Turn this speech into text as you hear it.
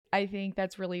I think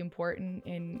that's really important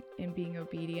in being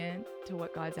obedient to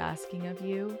what God's asking of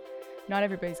you. Not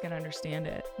everybody's going to understand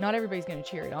it. Not everybody's going to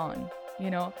cheer it on.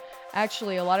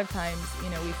 Actually, a lot of times,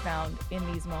 we found in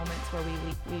these moments where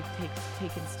we've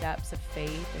taken steps of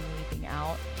faith and leaping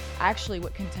out, actually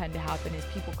what can tend to happen is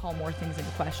people call more things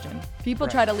into question. People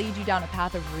try to lead you down a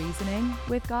path of reasoning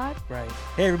with God. Right.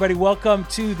 Hey, everybody, welcome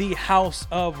to the House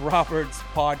of Roberts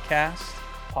podcast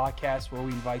where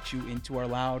we invite you into our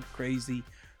loud, crazy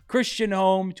Christian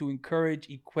home to encourage,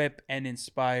 equip, and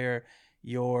inspire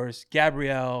yours.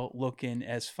 Gabrielle looking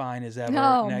as fine as ever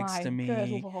next to me.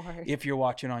 Good Lord. If you're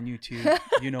watching on YouTube,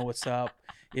 you know what's up.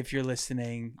 If you're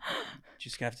listening,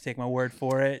 just gonna have to take my word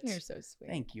for it. You're so sweet.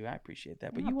 Thank you. I appreciate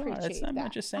that. But I appreciate I'm that.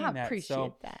 not just saying I that.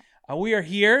 appreciate that. We are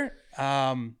here.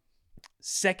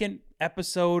 Second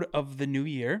episode of the new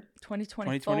year,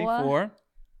 2024.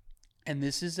 And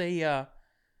this is a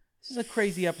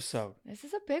crazy episode. This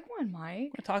is a big one, Mike. We're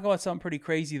going to talk about something pretty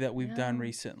crazy that we've done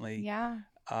recently. Yeah.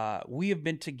 We have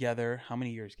been together how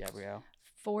many years, Gabrielle?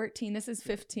 14. This is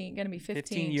 15. Going to be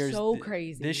 15 years. So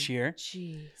crazy. This year.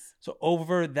 Jeez. So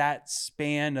over that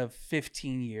span of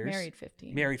 15 years.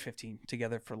 Married 15.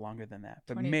 Together for longer than that.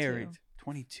 But 22. Married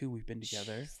 22 we've been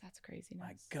together. Jeez, that's crazy.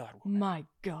 My God. Woman. My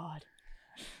God.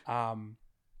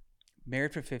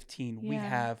 Married for 15. Yeah. We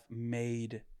have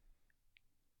made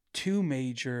two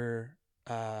major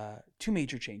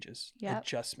changes,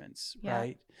 adjustments,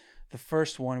 right? The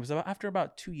first one was after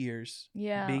about 2 years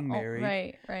being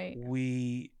married. Right.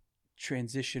 We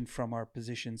transitioned from our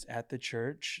positions at the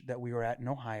church that we were at in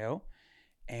Ohio,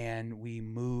 and we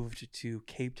moved to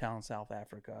Cape Town, South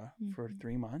Africa for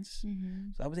 3 months. Mm-hmm.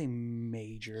 So that was a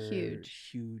major,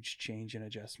 huge change and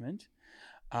adjustment.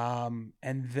 And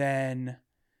then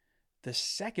the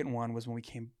second one was when we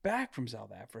came back from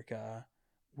South Africa,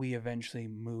 we eventually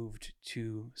moved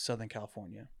to Southern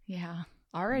California. Yeah.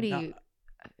 Already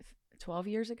 12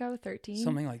 years ago, 13?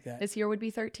 Something like that. This year would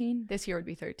be 13? This year would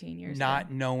be 13 years ago. Not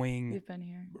knowing we've been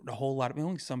here. A whole lot of,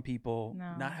 only some people,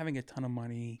 not having a ton of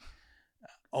money,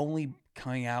 only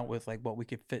coming out with like what we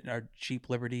could fit in our cheap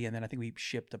Liberty. And then I think we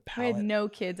shipped a pallet. We had no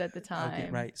kids at the time. Okay,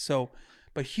 right. So,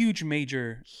 but huge,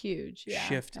 major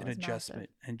shift and adjustment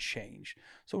and change.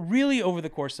 So really over the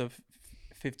course of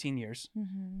 15 years,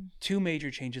 two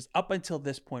major changes up until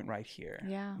this point right here,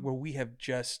 where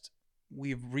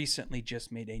we've recently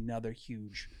just made another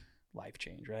huge life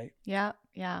change, right? Yeah,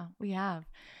 we have.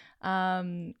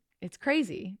 It's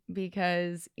crazy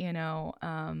because,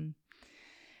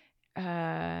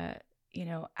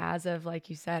 as of, like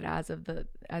you said, as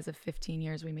of 15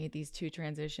 years, we made these two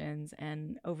transitions.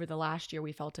 And over the last year,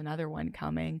 we felt another one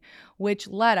coming, which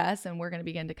led us, and we're going to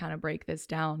begin to kind of break this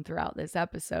down throughout this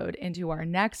episode, into our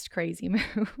next crazy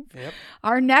move,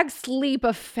 our next leap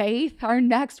of faith, our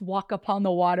next walk upon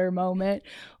the water moment,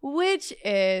 which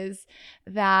is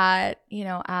that,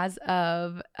 as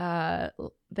of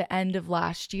the end of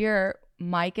last year,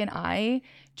 Mike and I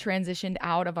transitioned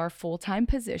out of our full paid time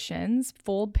positions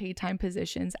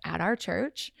at our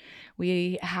church.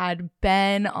 We had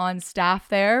been on staff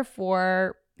there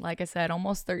for, like I said,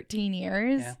 almost 13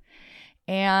 years. Yeah.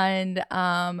 And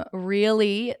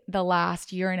really the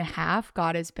last year and a half,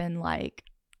 God has been like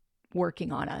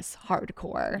working on us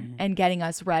hardcore and getting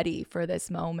us ready for this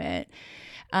moment.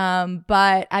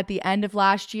 But at the end of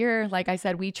last year, like I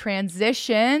said, we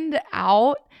transitioned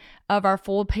out of our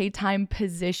full paid time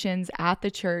positions at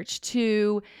the church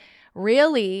to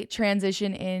really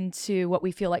transition into what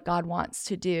we feel like God wants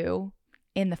to do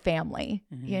in the family,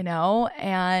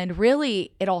 and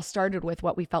really it all started with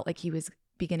what we felt like he was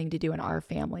beginning to do in our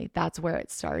family. That's where it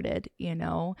started,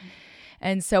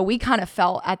 And so we kind of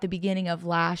felt at the beginning of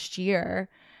last year,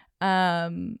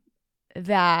 that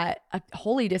a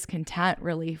holy discontent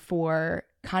really for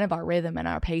kind of our rhythm and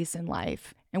our pace in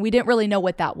life. And we didn't really know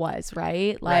what that was,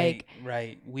 right? Like,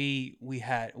 right. We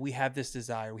had this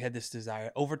desire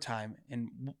over time.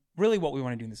 And really what we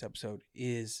want to do in this episode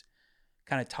is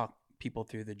kind of talk people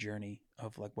through the journey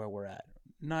of like where we're at,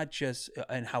 not just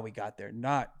and how we got there,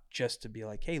 not just to be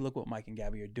like, hey, look what Mike and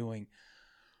Gabby are doing.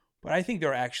 But I think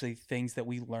there are actually things that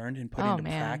we learned and put into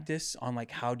practice on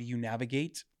like, how do you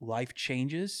navigate life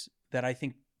changes that I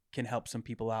think can help some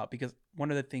people out. Because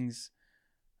one of the things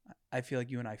I feel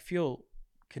like you and I feel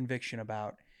conviction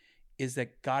about is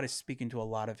that God is speaking to a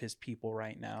lot of his people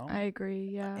right now. I agree.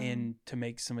 Yeah. And to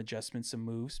make some adjustments, some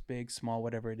moves, big, small,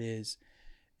 whatever it is.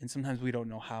 And sometimes we don't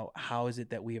know how is it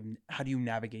that how do you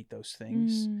navigate those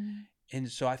things? And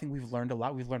so I think we've learned a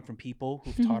lot. We've learned from people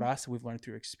who've taught us, we've learned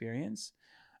through experience,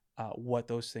 what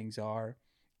those things are.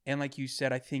 And like you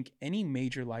said, I think any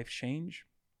major life change,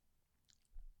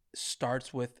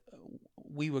 starts with,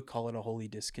 we would call it a holy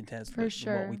discontent, For what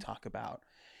sure. we talk about.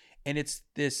 And it's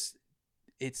this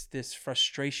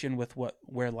frustration with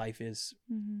where life is.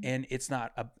 Mhm. And it's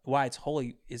not why it's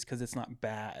holy is because it's not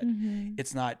bad. Mhm.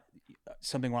 It's not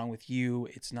something wrong with you.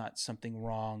 It's not something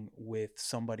wrong with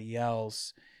somebody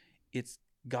else. It's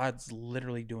God's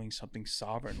literally doing something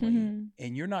sovereignly, Mhm.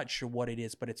 and you're not sure what it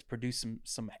is, but it's produced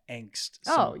some angst,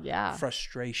 Oh, some yeah.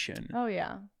 frustration. Oh,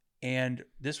 yeah. And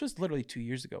this was literally 2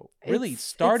 years ago. It's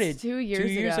Started 2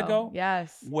 years ago.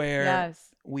 Yes. where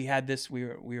Yes. we had this. We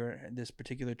were at this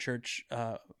particular church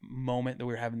moment that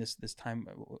we were having this time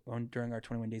during our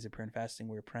 21 days of prayer and fasting.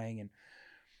 We were praying,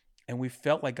 and we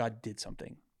felt like God did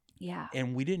something. Yeah.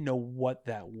 And we didn't know what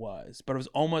that was, but it was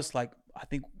almost like, I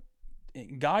think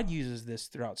God uses this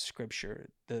throughout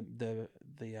Scripture, the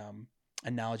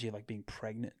analogy of like being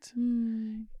pregnant.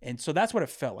 Mm. And so that's what it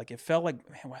felt like. It felt like,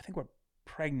 man, I think we're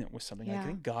pregnant with something. Like, I Yeah.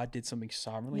 think God did something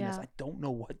sovereignly. Yeah. And I don't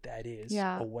know what that is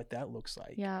Yeah. or what that looks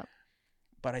like. Yeah.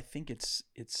 But I think it's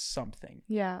something.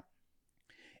 Yeah.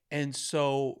 And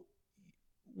so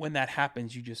when that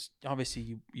happens, you just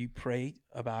obviously you pray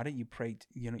about it. You pray,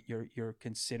 you're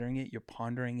considering it, you're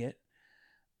pondering it,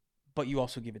 but you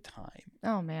also give it time.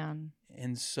 Oh, man.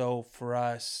 And so for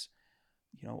us,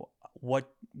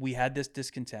 what we had this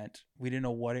discontent. We didn't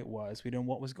know what it was. We didn't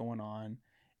know what was going on.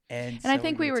 And I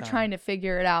think we were trying to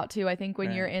figure it out too. I think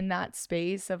when you're Right. in that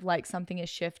space of like something has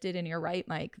shifted, and you're right,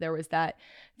 Mike, there was that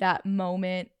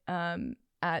moment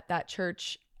at that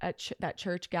church that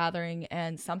church gathering,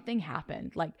 and something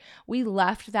happened. Like, we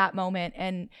left that moment,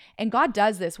 and God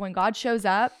does this when God shows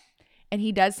up and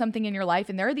he does something in your life,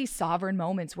 and there are these sovereign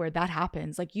moments where that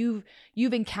happens. Like, you've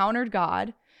encountered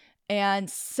God and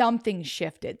something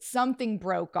shifted, something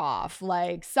broke off,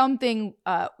 like something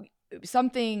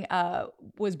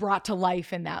was brought to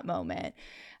life in that moment.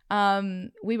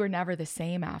 We were never the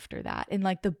same after that, in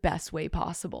like the best way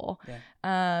possible.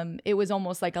 Yeah. It was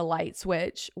almost like a light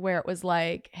switch where it was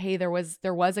like, hey, there was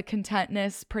a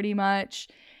contentness pretty much.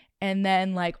 And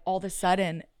then like all of a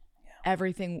sudden,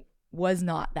 everything was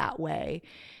not that way.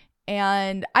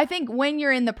 And I think when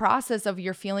you're in the process of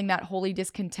you're feeling that holy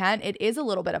discontent, it is a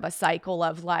little bit of a cycle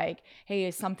of like, hey,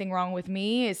 is something wrong with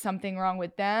me? Is something wrong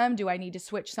with them? Do I need to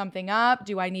switch something up?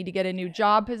 Do I need to get a new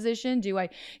job position? Do I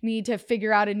need to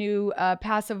figure out a new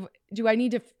do I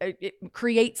need to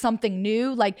create something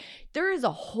new? Like, there is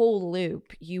a whole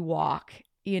loop you walk,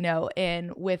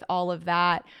 in with all of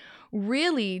that,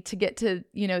 really, to get to,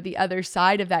 the other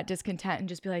side of that discontent and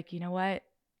just be like, you know what?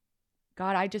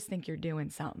 God, I just think you're doing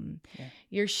something. Yeah.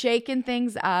 You're shaking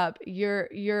things up.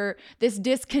 This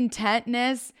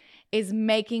discontentness is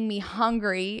making me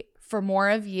hungry for more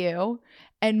of you,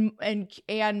 and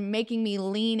making me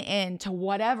lean into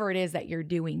whatever it is that you're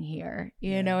doing here.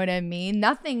 You know what I mean?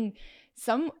 Nothing,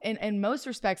 in most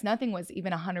respects, nothing was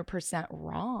even 100%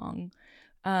 wrong.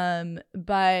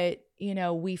 But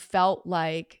we felt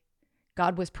like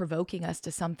God was provoking us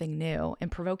to something new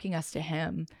and provoking us to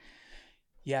him.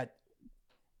 Yeah.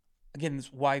 Again,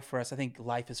 that's why for us, I think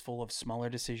life is full of smaller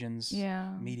decisions,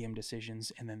 medium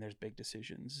decisions, and then there's big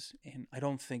decisions. And I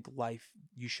don't think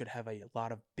you should have a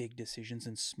lot of big decisions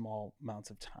in small amounts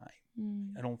of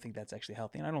time. I don't think that's actually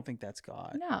healthy, and I don't think that's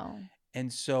God. No.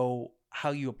 And so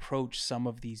how you approach some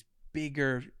of these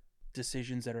bigger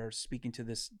decisions that are speaking to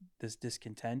this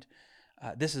discontent,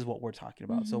 this is what we're talking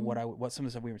about. So what some of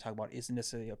the stuff we were talking about isn't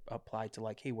necessarily applied to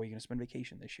like, hey, where are you going to spend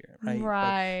vacation this year, right?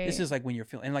 Right. But this is like when you're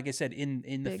feeling, and like I said,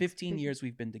 in the 15 years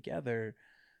we've been together,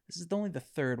 this is only the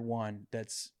third one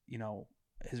that's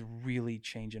has really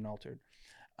changed and altered.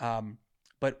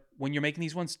 But when you're making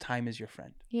these ones, time is your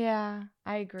friend. Yeah,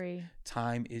 I agree.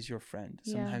 Time is your friend.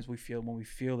 Sometimes when we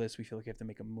feel this, we feel like we have to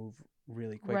make a move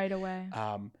really quick, right away.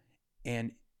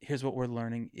 And here's what we're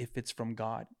learning: if it's from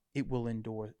God, it will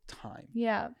endure time.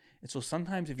 Yeah. And so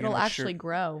sometimes if it'll actually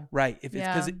grow. Right. If it's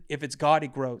because if it's God,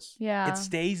 it grows. Yeah. It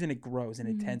stays and it grows and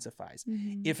intensifies.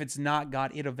 If it's not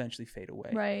God, it'll eventually fade away.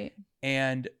 Right.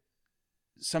 And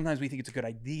sometimes we think it's a good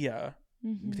idea.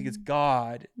 We think it's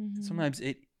God. Sometimes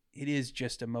it is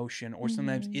just emotion, or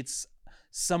sometimes it's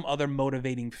some other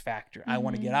motivating factor. I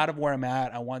want to get out of where I'm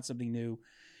at. I want something new.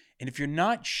 And if you're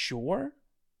not sure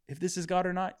if this is God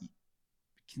or not,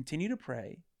 continue to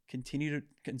pray. Continue to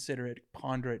consider it,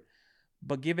 ponder it,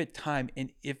 but give it time.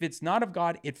 And if it's not of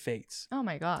God, it fades. Oh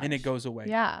my gosh. And it goes away.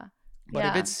 Yeah. But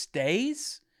if it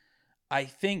stays, I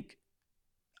think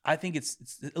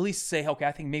it's at least say, okay,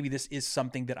 I think maybe this is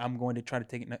something that I'm going to try to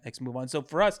take it next move on. So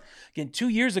for us, again, 2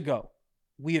 years ago,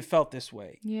 we had felt this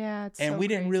way. Yeah. And we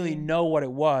didn't really know what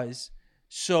it was.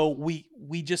 So we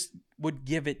just would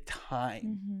give it time.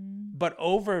 Mm-hmm. But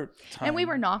over time, and we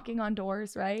were knocking on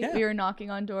doors, right? Yeah. We were knocking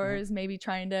on doors, maybe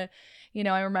trying to,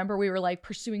 I remember we were like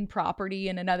pursuing property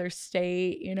in another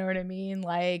state, you know what I mean?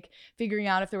 Like figuring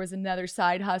out if there was another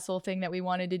side hustle thing that we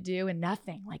wanted to do, and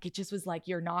nothing. Like it just was like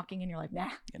you're knocking and you're like, nah,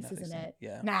 this isn't it.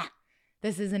 Yeah. Nah,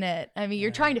 this isn't it. I mean,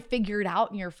 you're trying to figure it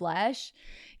out in your flesh.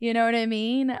 You know what I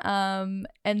mean? And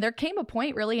there came a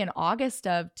point really in August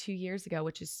of 2 years ago,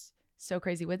 which is so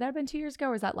crazy. Would that have been 2 years ago,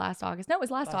 or was that last August? No, it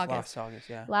was last August. Last August,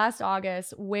 yeah. Last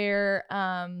August, where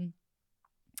kind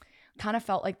of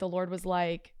felt like the Lord was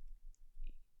like,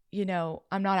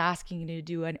 I'm not asking you to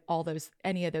do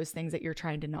any of those things that you're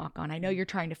trying to knock on. I know you're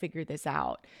trying to figure this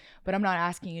out, but I'm not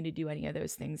asking you to do any of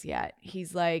those things yet.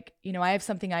 He's like, I have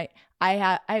something I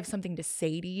have something to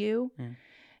say to you.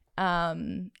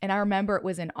 And I remember it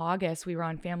was in August, we were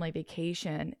on family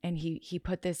vacation, and he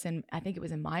put this in, I think it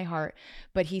was in my heart,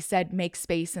 but he said, make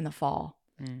space in the fall.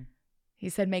 He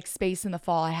said, make space in the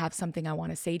fall. I have something I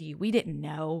want to say to you. We didn't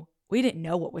know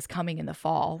what was coming in the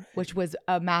fall, which was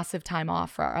a massive time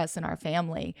off for us and our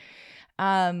family.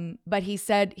 But he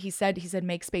said,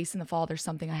 make space in the fall. There's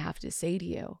something I have to say to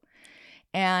you.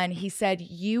 And he said,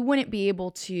 you wouldn't be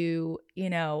able to,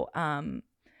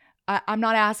 I'm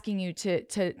not asking you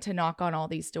to knock on all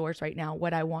these doors right now.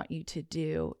 What I want you to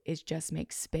do is just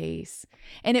make space.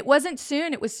 And it wasn't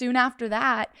soon. It was soon after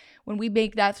that when we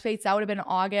make that space. That would have been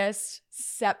August,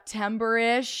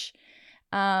 September-ish.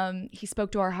 He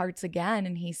spoke to our hearts again,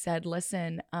 and he said,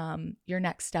 listen, your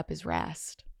next step is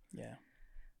rest. Yeah.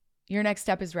 Your next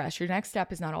step is rest. Your next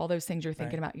step is not all those things you're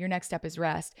thinking about. Your next step is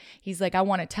rest. He's like, I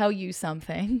want to tell you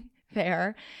something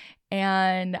there.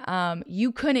 And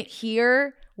you couldn't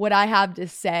hear what I have to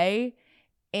say.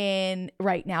 And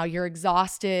right now you're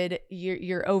exhausted.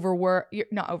 You're overworked. You're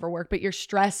not overworked, but you're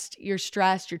stressed. You're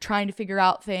trying to figure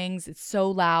out things. It's so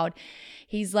loud.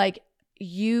 He's like,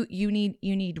 you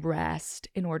need rest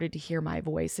in order to hear my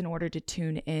voice, in order to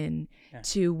tune in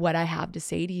to what I have to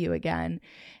say to you again.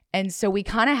 And so we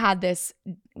kind of had this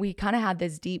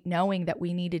deep knowing that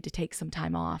we needed to take some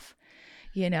time off,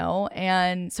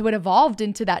 and so it evolved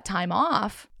into that time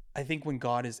off. I think when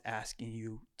God is asking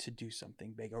you to do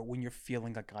something big, or when you're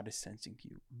feeling like God is sensing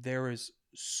you, there is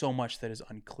so much that is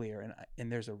unclear,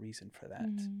 and there's a reason for that.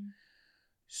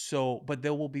 So, but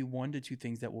there will be 1 to 2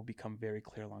 things that will become very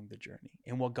clear along the journey.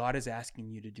 And what God is asking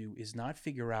you to do is not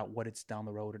figure out what it's down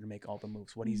the road or to make all the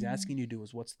moves. What he's asking you to do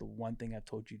is, what's the one thing I've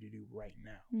told you to do right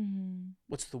now?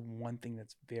 What's the one thing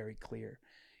that's very clear?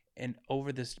 And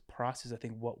over this process, I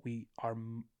think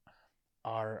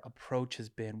our approach has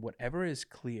been, whatever is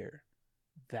clear,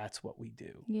 that's what we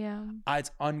do. Yeah.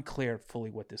 It's unclear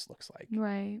fully what this looks like.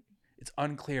 Right. It's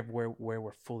unclear of where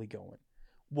we're fully going.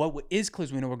 What is clear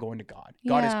is we know we're going to God.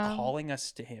 God is calling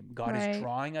us to him. God is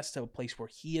drawing us to a place where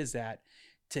he is at,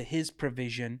 to his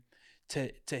provision,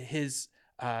 to his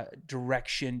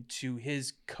direction, to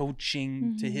his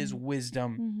coaching, to his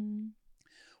wisdom.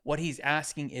 What he's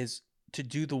asking is to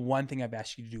do the one thing I've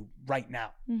asked you to do right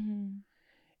now.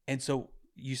 And so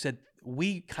you said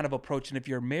we kind of approach, and if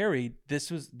you're married,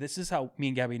 this is how me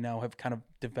and Gabby now have kind of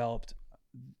developed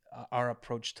our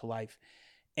approach to life.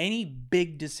 Any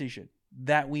big decision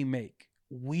that we make,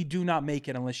 we do not make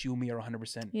it unless you and me are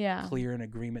 100% clear in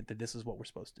agreement that this is what we're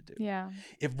supposed to do. Yeah.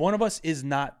 If one of us is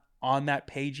not on that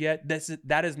page yet,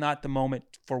 that is not the moment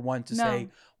for one to say,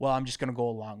 well, I'm just going to go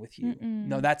along with you.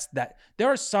 No, that's that. There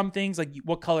are some things like,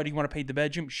 what color do you want to paint the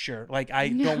bedroom? Sure. Like, I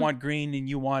don't want green and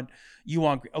you want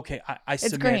green. Okay, I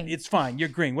submit. Green. It's fine. You're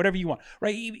green, whatever you want,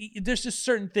 right? There's just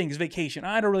certain things, vacation.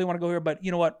 I don't really want to go here, but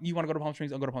you know what? You want to go to Palm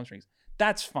Springs? I'll go to Palm Springs.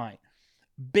 That's fine.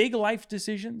 Big life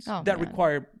decisions that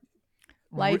require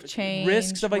life change,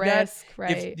 risk, stuff like that.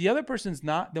 Right. If the other person's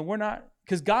not, then we're not,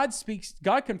 because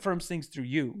God confirms things through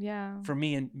you. Yeah. For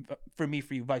me and for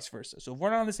you, vice versa. So if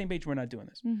we're not on the same page, we're not doing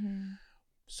this.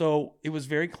 So it was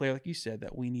very clear, like you said,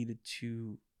 that we needed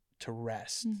to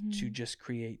rest, to just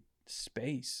create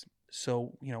space.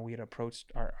 So, we had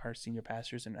approached our senior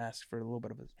pastors and asked for a little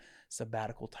bit of a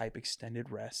sabbatical type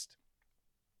extended rest.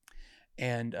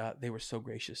 And they were so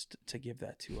gracious to give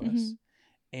that to us.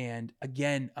 And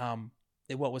again,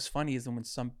 what was funny is that when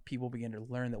some people began to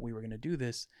learn that we were going to do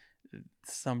this,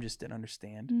 some just didn't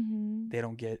understand. They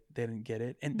didn't get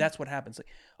it. And that's what happens. Like,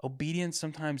 obedience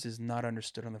sometimes is not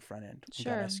understood on the front end.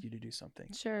 When God asks you to do something.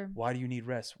 Why do you need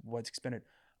rest? What's expended?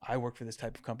 I work for this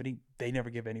type of company. They never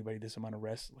give anybody this amount of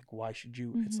rest. Like, why should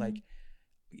you? It's like,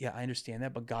 yeah, I understand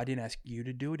that, but God didn't ask you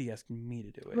to do it. He asked me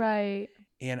to do it. Right.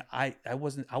 And I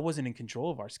wasn't in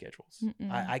control of our schedules.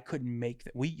 I couldn't make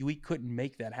that. We couldn't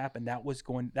make that happen. That was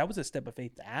a step of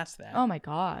faith to ask that. Oh my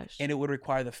gosh. And it would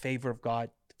require the favor of God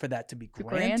for that to be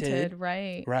granted.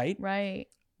 Right. Right. Right.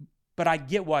 But I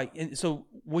get why. And so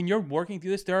when you're working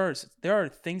through this, there are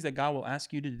things that God will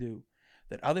ask you to do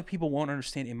that other people won't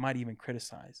understand and might even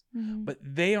criticize. But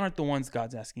they aren't the ones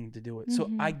God's asking you to do it. So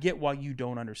I get why you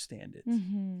don't understand it.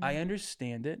 I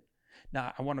understand it.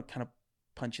 Now, I want to kind of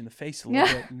punch you in the face a little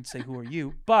bit and say, who are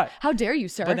you? But how dare you,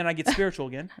 sir? But then I get spiritual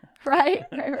again. Right.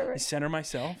 I center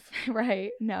myself.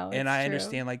 Right. No. And I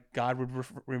understand, like, God would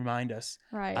remind us,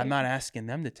 right. I'm not asking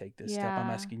them to take this step. I'm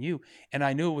asking you. And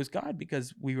I knew it was God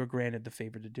because we were granted the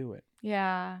favor to do it.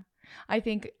 Yeah. I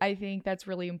think that's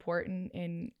really important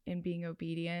in being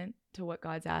obedient to what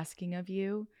God's asking of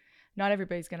you. Not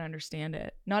everybody's going to understand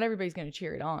it. Not everybody's going to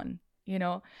cheer it on. You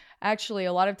know, actually,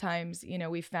 a lot of times, you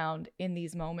know, we found in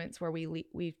these moments where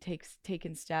we've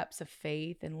taken steps of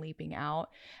faith and leaping out,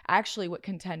 actually what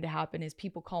can tend to happen is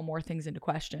people call more things into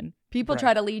question. People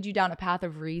try to lead you down a path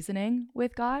of reasoning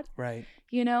with God. Right.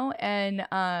 You know, and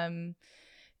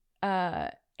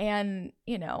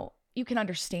you know, you can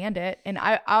understand it. And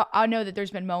I know that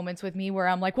there's been moments with me where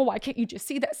I'm like, well, why can't you just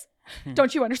see this?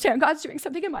 Don't you understand? God's doing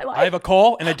something in my life. I have a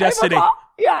call and a destiny.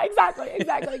 Yeah,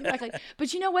 exactly.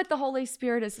 But you know what? The Holy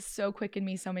Spirit is so quick in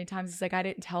me so many times. It's like, I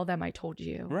didn't tell them, I told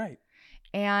you. Right.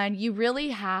 And you really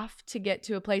have to get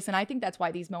to a place. And I think that's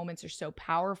why these moments are so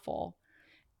powerful.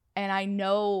 And I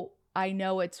know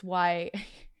it's why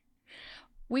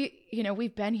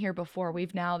we've been here before.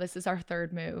 This is our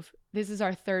third move. This is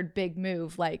our third big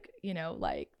move, like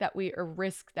that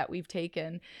risk that we've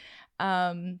taken,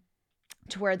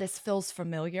 to where this feels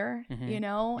familiar, you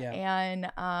know? Yeah.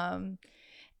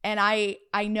 And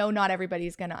I know not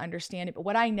everybody's going to understand it, but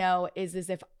what I know is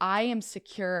if I am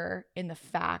secure in the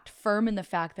fact, firm in the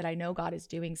fact that I know God is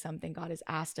doing something, God has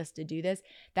asked us to do this,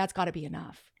 that's got to be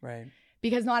enough. Right.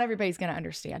 Because not everybody's going to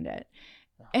understand it.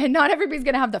 And not everybody's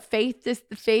going to have the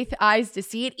faith eyes to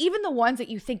see it, even the ones that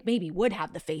you think maybe would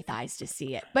have the faith eyes to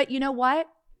see it. But you know what?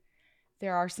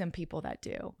 There are some people that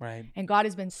do. Right. And God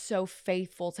has been so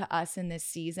faithful to us in this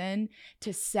season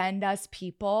to send us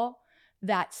people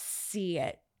that see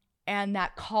it and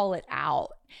that call it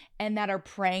out and that are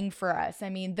praying for us.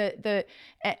 I mean,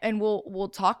 and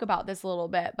we'll talk about this a little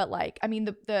bit, but like, I mean,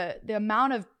 the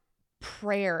amount of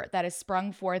prayer that is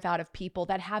sprung forth out of people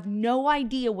that have no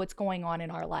idea what's going on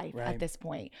in our life at this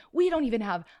point. We don't even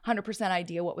have 100%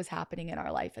 idea what was happening in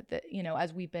our life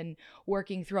as we've been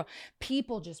working through.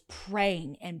 People just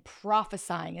praying and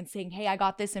prophesying and saying, hey, I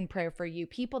got this in prayer for you.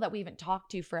 People that we haven't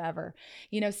talked to forever,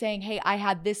 saying, hey, I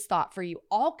had this thought for you,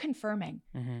 all confirming,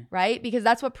 right? Because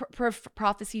that's what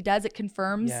prophecy does. It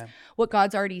confirms what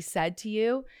God's already said to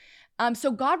you.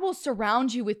 So God will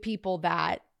surround you with people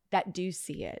that do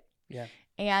see it. Yeah.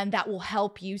 And that will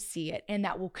help you see it. And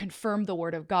that will confirm the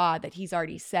word of God that he's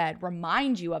already said,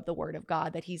 remind you of the word of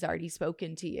God that he's already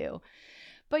spoken to you.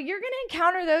 But you're going to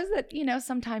encounter those that,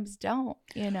 sometimes don't,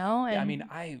 And I mean,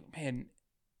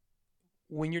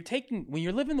 when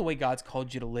you're living the way God's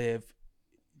called you to live,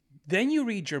 then you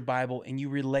read your Bible and you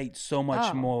relate so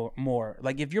much more.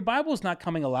 Like if your Bible is not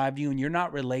coming alive to you and you're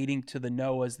not relating to the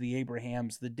Noahs, the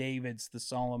Abrahams, the Davids, the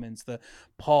Solomons, the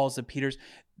Pauls, the Peters,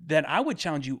 then I would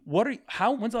challenge you. When's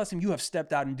the last time you have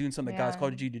stepped out and doing something that God's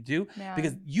called you to do? Yeah.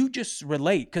 Because you just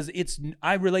relate. Because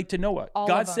I relate to Noah.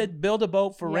 God said, build a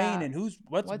boat for rain. And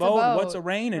what's a boat? And what's a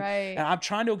rain? And I'm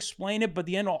trying to explain it, but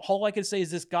the end, all I can say is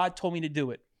this: God told me to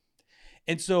do it.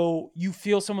 And so you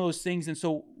feel some of those things, and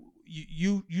so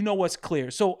you know what's clear.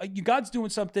 So God's doing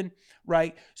something,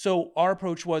 right? So our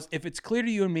approach was, if it's clear to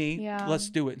you and me,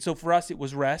 let's do it. And so for us, it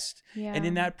was rest. Yeah. And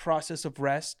in that process of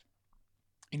rest,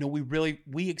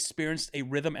 we experienced a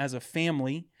rhythm as a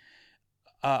family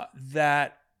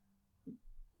that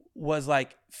was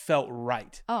like felt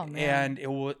right. Oh man.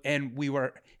 And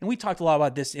we talked a lot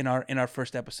about this in our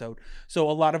first episode. So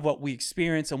a lot of what we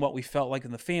experienced and what we felt like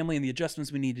in the family and the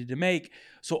adjustments we needed to make.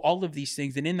 So all of these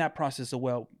things, and in that process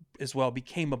as well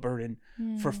became a burden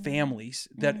for families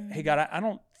that, hey God, I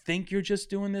don't think you're just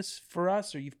doing this for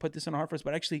us or you've put this in our heart for us,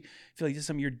 but I actually feel like this is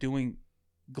something you're doing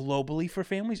globally for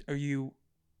families, or you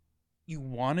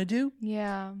want to do.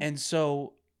 Yeah. And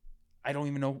so I don't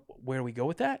even know where we go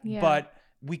with that, but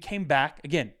we came back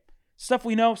again, stuff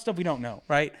we know, stuff we don't know,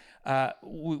 right?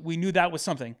 We knew that was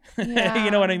something,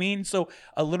 you know what I mean? So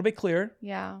a little bit clearer.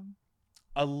 Yeah.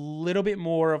 A little bit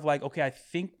more of like, okay, I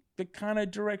think the kind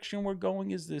of direction we're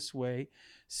going is this way.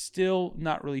 Still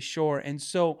not really sure. And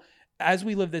so as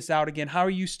we live this out again, how are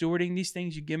you stewarding these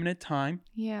things? You giving it time?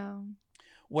 Yeah.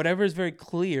 whatever is very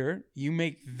clear, you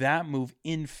make that move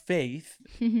in faith,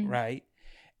 right?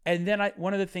 And then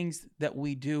one of the things that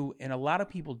we do, and a lot of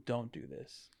people don't do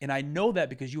this, and I know that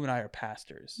because you and I are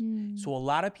pastors. So a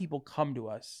lot of people come to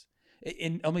us,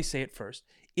 and let me say it first.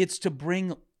 It's to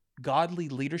bring godly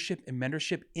leadership and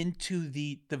mentorship into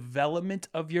the development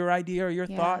of your idea or your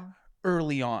thought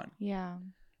early on. Yeah.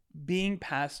 Being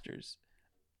pastors,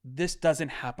 this doesn't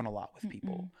happen a lot with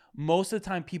people. Most of the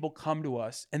time people come to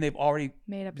us and they've already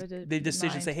made up the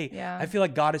decision, mind. say, hey, Yeah. I feel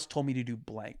like God has told me to do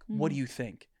blank. What do you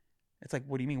think? It's like,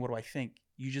 what do you mean? What do I think?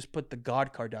 You just put the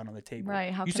God card down on the table.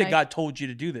 Right. You said God told you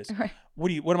to do this. Right.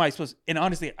 What am I supposed to? And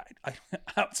honestly, I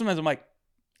sometimes I'm like,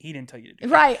 he didn't tell you to do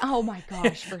that. Right. Oh my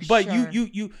gosh, for but sure.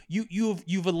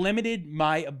 you've limited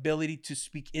my ability to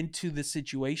speak into the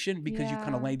situation because you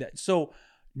kind of laid that. So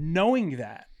knowing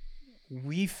that,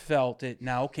 we felt it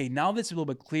now. Okay, now that's a little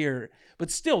bit clear,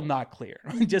 but still not clear.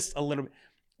 Just a little bit.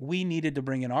 We needed to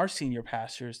bring in our senior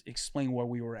pastors, explain where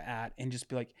we were at, and just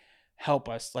be like, help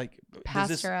us. Like,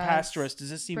 pastor us?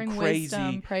 Does this seem Bring crazy?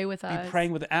 Wisdom, pray with us. Be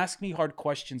praying with. Ask me hard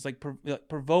questions. Like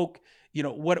provoke.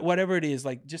 Whatever it is.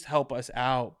 Like, just help us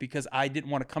out, because I didn't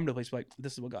want to come to a place like,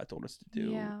 this is what God told us to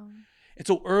do. Yeah. And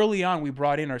so early on, we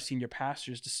brought in our senior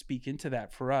pastors to speak into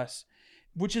that for us,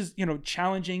 which is,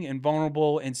 challenging and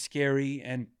vulnerable and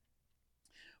scary.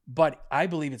 But I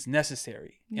believe it's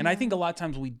necessary. And I think a lot of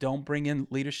times we don't bring in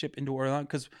leadership into early on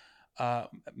because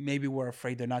maybe we're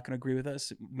afraid they're not going to agree with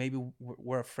us. Maybe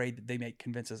we're afraid that they may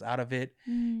convince us out of it.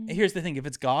 And here's the thing. If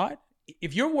it's God,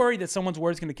 if you're worried that someone's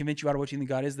word is going to convince you out of what you think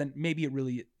God is, then maybe it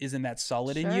really isn't that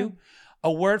solid in you.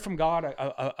 A word from God,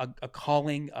 a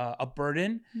calling, a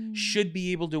burden should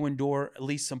be able to endure at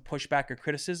least some pushback or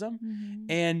criticism.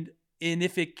 And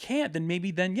if it can't, then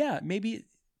maybe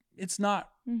it's not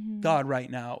God right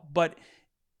now. But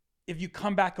if you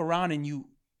come back around and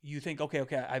you think, okay,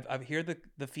 I've heard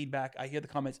the feedback, I hear the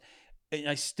comments, and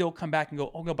I still come back and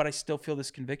go, oh no, but I still feel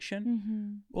this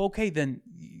conviction. Okay, then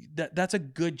that's a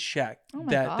good check. Oh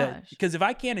my gosh. Because if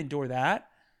I can't endure that,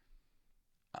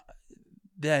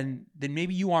 then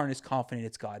maybe you aren't as confident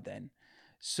it's God then.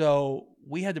 So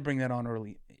we had to bring that on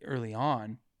early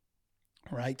on,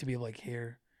 right? To be like,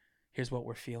 here's what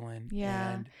we're feeling.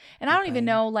 Yeah. And I don't even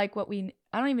know I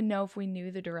don't even know if we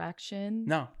knew the direction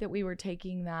that we were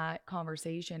taking that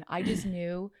conversation. I just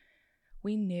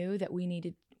we knew that we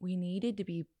needed to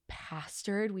be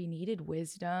pastored. We needed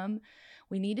wisdom.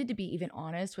 We needed to be even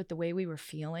honest with the way we were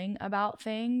feeling about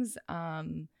things.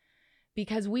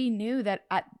 Because we knew that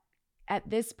at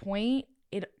this point,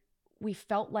 we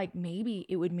felt like maybe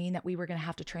it would mean that we were going to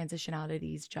have to transition out of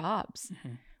these jobs,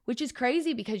 which is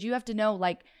crazy because you have to know,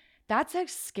 like, that's a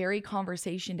scary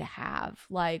conversation to have,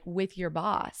 like, with your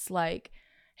boss. Like,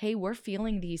 hey, we're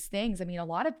feeling these things. I mean, a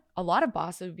lot of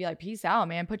bosses would be like, peace out,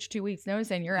 man, put your 2 weeks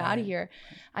notice and you're out of here.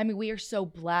 I mean, we are so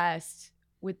blessed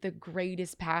with the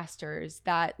greatest pastors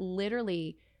that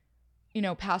literally,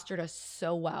 pastored us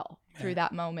so well through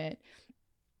that moment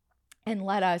and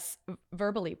let us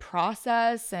verbally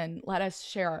process and let us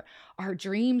share our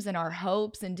dreams and our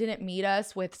hopes, and didn't meet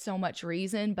us with so much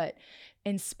reason, but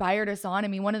inspired us on. I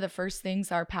mean, one of the first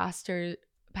things our Pastor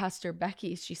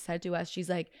Becky, she said to us, she's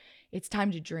like, it's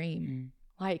time to dream.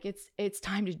 Like, it's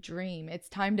time to dream. It's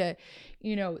time to,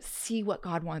 see what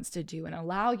God wants to do and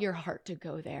allow your heart to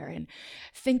go there and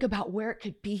think about where it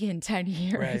could be in 10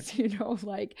 years,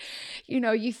 right.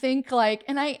 You think like,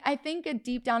 and I think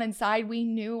deep down inside, we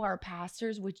knew our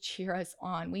pastors would cheer us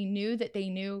on. We knew that they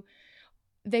knew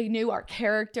our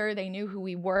character. They knew who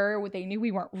we were. They knew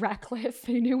we weren't reckless.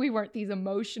 They knew we weren't these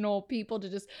emotional people to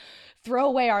just throw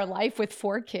away our life with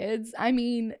 4 kids. I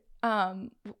mean,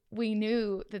 we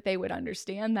knew that they would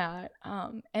understand that.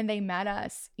 And they met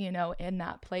us, in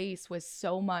that place with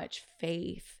so much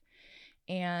faith,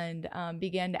 and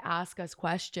began to ask us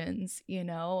questions,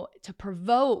 to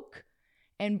provoke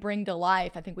and bring to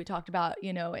life. I think we talked about,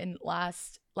 in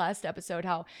last episode,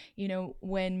 how,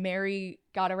 when Mary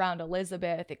got around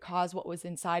Elizabeth, it caused what was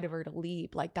inside of her to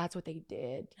leap. Like, that's what they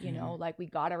did, like we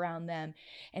got around them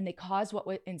and they caused what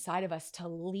was inside of us to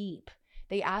leap.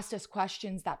 They asked us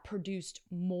questions that produced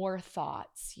more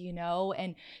thoughts,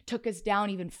 and took us down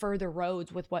even further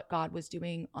roads with what God was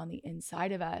doing on the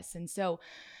inside of us. And so,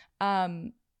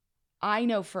 I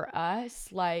know for us,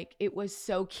 like, it was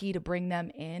so key to bring them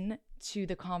in to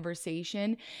the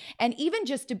conversation, and even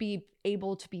just to be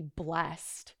able to be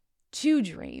blessed to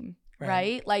dream.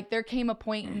 right? Like there came a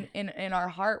point in our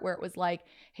heart where it was like,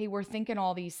 hey, we're thinking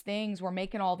all these things, we're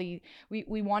making all these,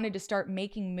 we wanted to start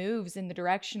making moves in the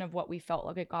direction of what we felt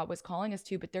like God was calling us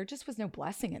to, but there just was no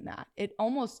blessing in that. It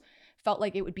almost felt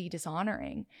like it would be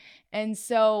dishonoring. And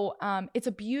so it's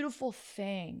a beautiful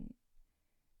thing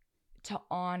to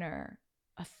honor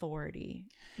authority,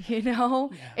 you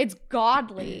know? Yeah. It's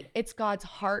godly. It's God's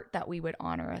heart that we would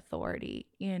honor authority,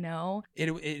 you know? It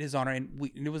is honor, and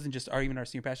it wasn't just even our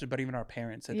senior pastors, but even our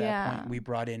parents. At that point, we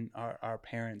brought in our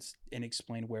parents and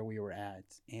explained where we were at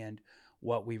and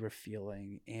what we were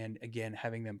feeling. And again,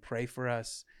 having them pray for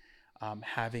us,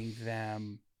 having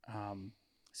them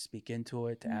speak into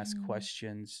it, to ask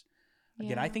questions.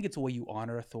 Again, I think it's a way you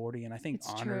honor authority, and I think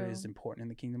honor is important in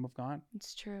the kingdom of God.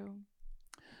 It's true.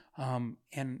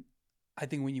 And I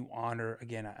think when you honor,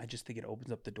 again, I just think it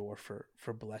opens up the door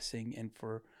for blessing and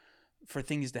for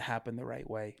things to happen the right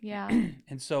way. Yeah.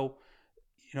 And so,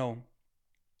 you know,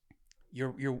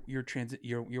 you're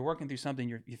working through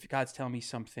something. If God's telling me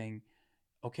something,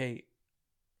 okay,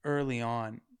 early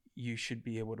on, you should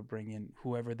be able to bring in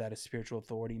whoever that is spiritual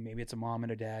authority. Maybe it's a mom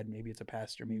and a dad. Maybe it's a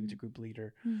pastor. Maybe it's a group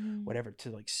leader. Whatever, to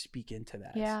like speak into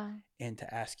that. Yeah. And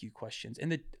to ask you questions.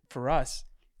 And for us,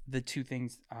 the two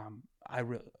things I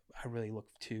really look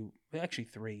to, actually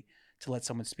three, to let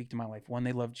someone speak to my life. One,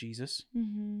 they love Jesus.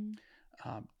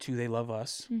 Two, they love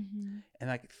us. And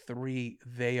like three,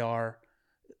 they are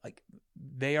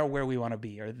where we want to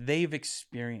be, or they've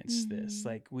experienced this.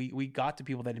 Like we got to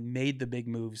people that had made the big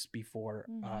moves before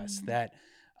us, that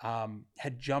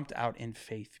had jumped out in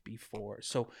faith before,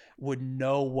 so would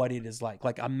know what it is like.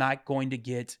 Like, I'm not going to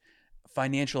get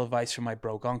financial advice from my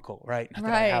broke uncle, right? Not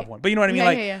that I have one, but you know what I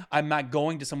mean? I'm not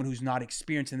going to someone who's not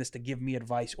experiencing this to give me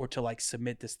advice or to like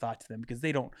submit this thought to them, because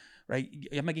they don't, right?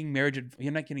 I'm not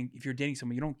getting if you're dating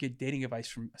someone, you don't get dating advice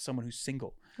from someone who's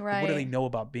single. Right. Like, what do they know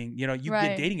about being, you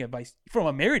get dating advice from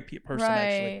a married person,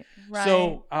 actually. Right.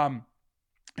 So,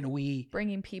 and we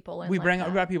bringing people in. We bring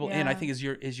people in, I think, is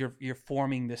you're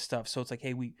forming this stuff. So it's like,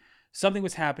 hey, something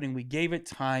was happening. We gave it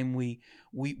time. We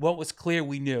what was clear,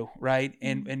 we knew, right?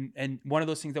 And one of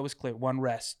those things that was clear: one,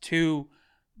 rest. Two,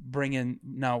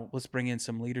 let's bring in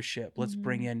some leadership. Let's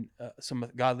bring in some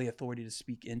godly authority to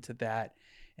speak into that.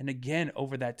 And again,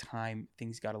 over that time,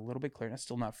 things got a little bit clearer. That's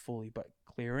still not fully, but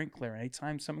clearer and clearer.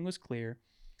 Anytime something was clear,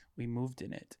 we moved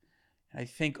in it. And I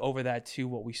think over that too,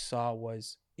 what we saw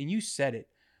was, and you said it,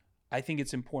 I think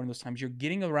it's important those times you're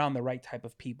getting around the right type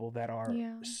of people that are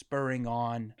spurring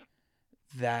on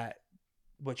that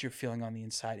what you're feeling on the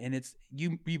inside. And it's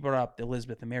you brought up the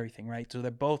Elizabeth and Mary thing, right? So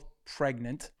they're both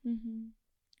pregnant.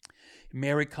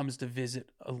 Mary comes to visit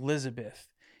Elizabeth,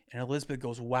 and Elizabeth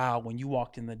goes, wow, when you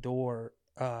walked in the door,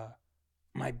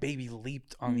 my baby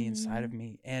leaped on the inside of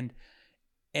me. And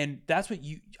that's what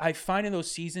I find in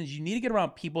those seasons, you need to get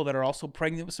around people that are also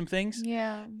pregnant with some things.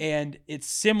 Yeah. And it's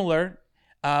similar.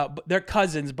 But they're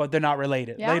cousins, but they're not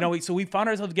related. Yeah. So we found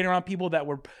ourselves getting around people that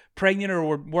were pregnant or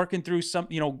were working through some,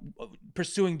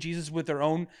 pursuing Jesus with their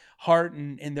own heart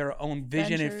and their own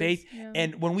vision and faith. Yeah.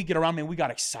 And when we get around them, we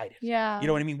got excited. Yeah. You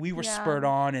know what I mean? We were spurred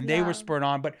on, and they were spurred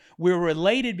on, but we're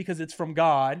related because it's from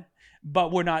God.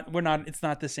 But we're not, it's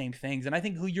not the same things. And I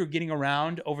think who you're getting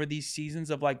around over these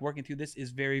seasons of like working through this is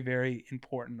very, very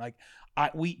important. Like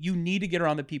you need to get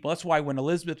around the people. That's why when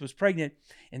Elizabeth was pregnant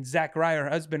and Zachariah, her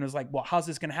husband, was like, well, how's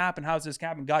this going to happen? How's this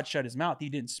happen? God shut his mouth. He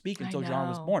didn't speak until John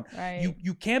was born. Right.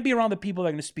 You can't be around the people that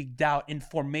are going to speak doubt in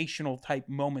formational type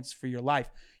moments for your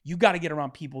life. You got to get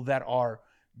around people that are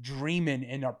dreaming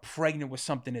and are pregnant with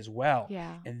something as well.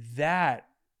 Yeah. And that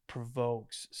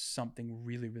provokes something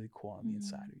really, really cool on the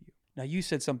inside of you. Now, you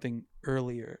said something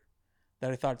earlier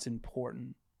that I thought is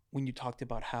important when you talked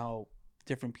about how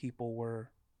different people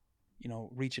were,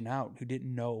 reaching out who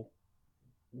didn't know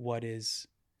what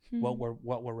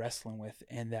we're wrestling with,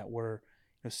 and that were,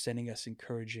 sending us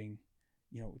encouraging,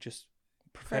 just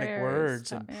prophetic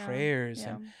words and prayers.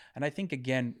 Yeah. And I think,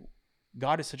 again,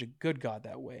 God is such a good God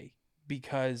that way,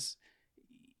 because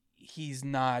he's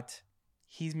not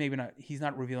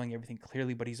revealing everything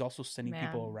clearly, but he's also sending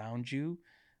people around you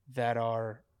that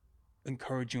are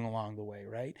encouraging along the way,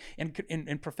 right?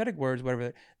 And prophetic words,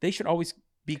 whatever, they should always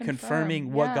be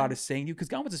confirming what God is saying to you, because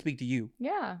God wants to speak to you.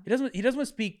 Yeah. He doesn't want to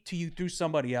speak to you through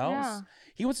somebody else. Yeah.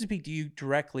 He wants to speak to you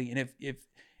directly. And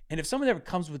if someone ever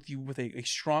comes with you with a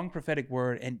strong prophetic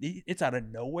word, and it's out of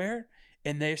nowhere,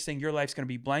 and they're saying your life's going to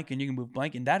be blank and you can move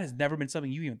blank, and that has never been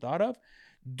something you even thought of,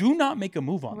 do not make a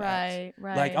move on that.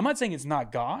 Right. Like, I'm not saying it's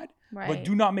not God, but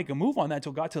do not make a move on that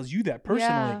until God tells you that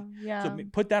personally. Yeah. So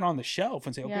put that on the shelf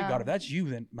and say, okay, God, if that's you,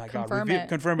 then my confirm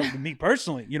it to me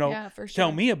personally. For sure.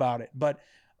 Tell me about it. But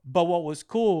what was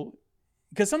cool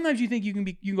because sometimes you think you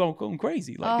can go going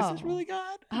crazy. Like, is this really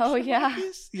God? Oh, yeah. Like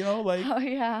this? You know, like, Oh,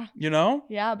 yeah. you know?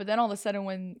 Yeah. But then all of a sudden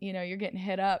when, you're getting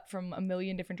hit up from a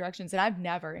million different directions, and I've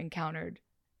never encountered,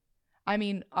 I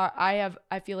mean,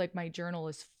 I feel like my journal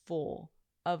is full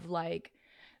of like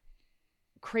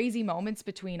crazy moments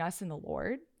between us and the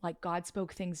Lord. Like God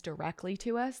spoke things directly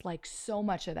to us, like so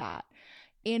much of that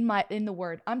in the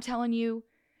word. I'm telling you,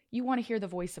 you want to hear the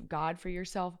voice of God for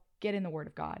yourself, get in the word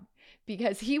of God,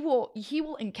 because he will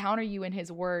encounter you in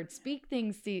his word, speak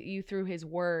things to you through his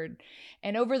word.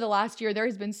 And over the last year,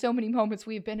 there's been so many moments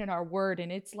we've been in our word,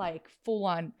 and it's like full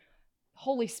on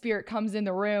Holy Spirit comes in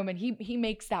the room, and he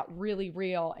makes that really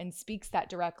real and speaks that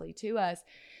directly to us.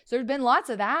 So there's been lots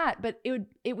of that, but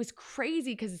it was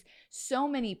crazy because so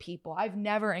many people, I've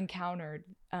never encountered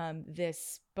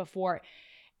this before.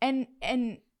 And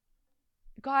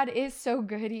God is so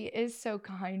good. He is so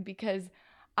kind, because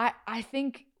I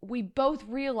think we both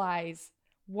realize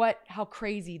how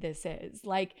crazy this is.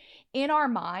 Like in our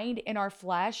mind, in our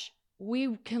flesh,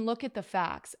 we can look at the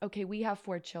facts. Okay, we have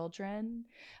 4 children.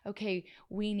 Okay,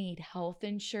 we need health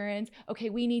insurance.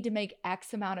 Okay, we need to make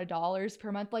X amount of dollars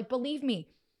per month. Like, believe me,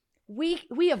 we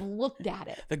have looked at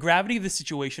it. The gravity of the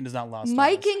situation is not lost.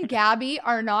 Mike and Gabby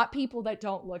are not people that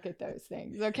don't look at those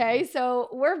things. Okay. So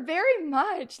we're very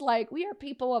much like, we are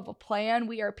people of a plan.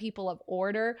 We are people of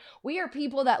order. We are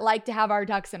people that like to have our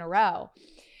ducks in a row.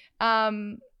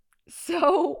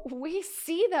 So we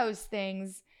see those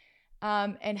things.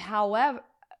 However,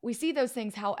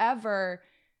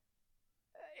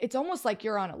 it's almost like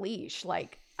you're on a leash.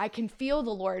 Like I can feel the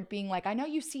Lord being like, I know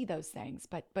you see those things,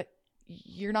 but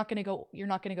you're not going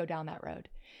to go down that road.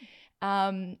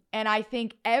 And I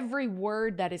think every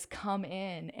word that has come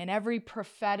in, and every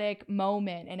prophetic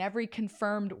moment, and every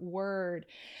confirmed word,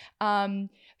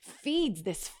 feeds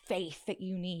this faith that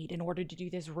you need in order to do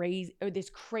this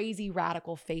crazy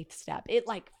radical faith step. It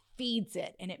like feeds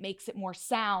it, and it makes it more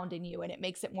sound in you, and it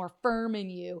makes it more firm in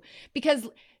you, because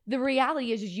the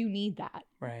reality is you need that.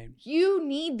 Right. You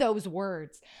need those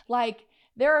words. Like,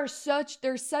 there's such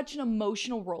an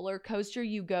emotional roller coaster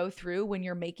you go through when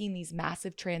you're making these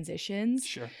massive transitions.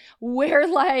 Sure. Where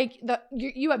like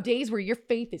you have days where your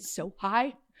faith is so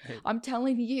high. Right. I'm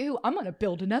telling you, I'm going to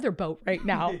build another boat right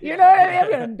now. You know what I mean? I'm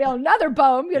going to build another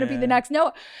boat. I'm going to be the next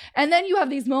Noah. And then you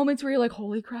have these moments where you're like,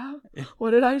 holy crap,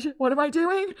 what am I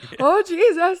doing? Yeah. Oh,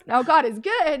 Jesus. Now God is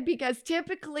good, because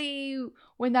typically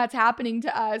when that's happening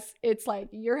to us, it's like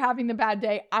you're having the bad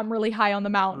day. I'm really high on the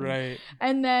mountain. Right.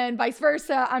 And then vice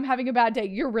versa. I'm having a bad day.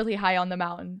 You're really high on the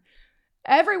mountain.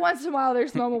 Every once in a while,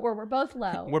 there's a moment where we're both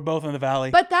low. We're both in the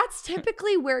valley. But that's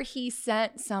typically where he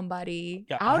sent somebody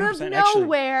out of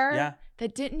nowhere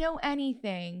that didn't know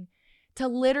anything to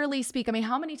literally speak. I mean,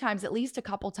 how many times, at least a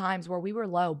couple times, where we were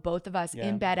low, both of us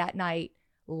in bed at night,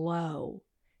 low,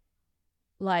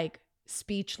 like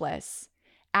speechless,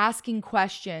 asking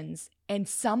questions, and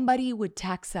somebody would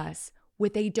text us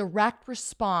with a direct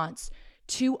response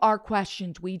to our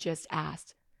questions we just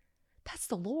asked. That's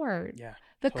the Lord. Yeah.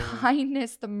 The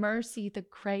kindness, the mercy, the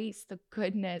grace, the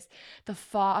goodness, the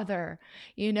Father,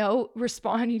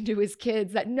 responding to his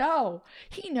kids that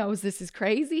he knows this is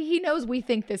crazy. He knows we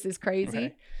think this is crazy,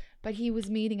 right. But he was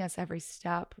meeting us every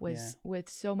step with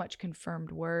so much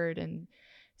confirmed word, and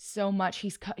so much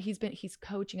he's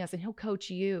coaching us, and he'll coach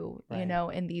you, right.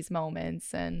 In these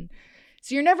moments. And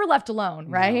so you're never left alone,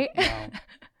 right? No.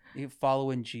 You follow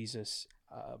in Jesus.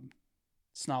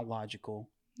 It's not logical.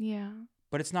 Yeah.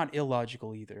 But it's not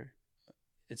illogical either.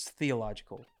 It's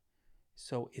theological.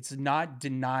 So it's not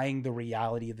denying the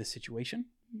reality of the situation.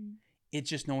 Mm. It's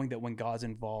just knowing that when God's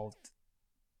involved,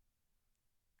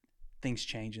 things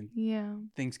change and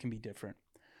things can be different.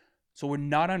 So we're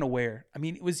not unaware. I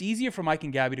mean, it was easier for Mike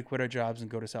and Gabby to quit our jobs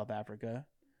and go to South Africa,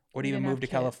 or to even move to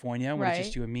California when it's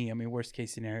just you and me. I mean, worst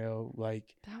case scenario,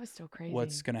 like, that was so crazy.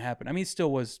 What's going to happen? I mean, it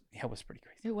still was, it was pretty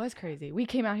crazy. It was crazy. We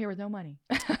came out here with no money.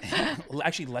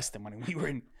 Actually, less than money. We were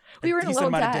in a little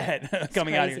amount debt. of debt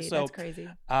coming out here. So that's crazy.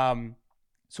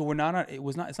 So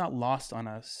it's not lost on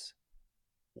us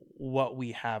what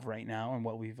we have right now and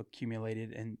what we've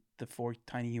accumulated, and the 4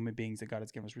 tiny human beings that God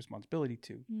has given us responsibility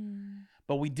to. Mm.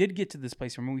 But we did get to this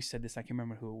place. Remember, we said this, I can't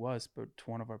remember who it was, but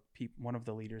to one of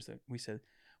the leaders, that we said,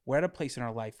 we're at a place in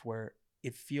our life where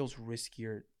it feels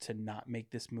riskier to not make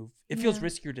this move. It feels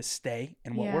riskier to stay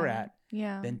in what we're at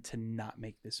than to not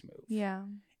make this move. Yeah.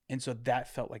 And so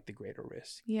that felt like the greater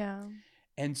risk. Yeah.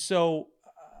 And so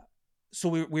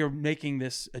we were making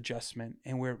this adjustment,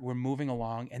 and we're moving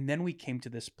along. And then we came to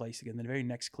this place again. The very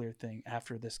next clear thing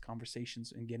after this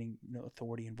conversations and getting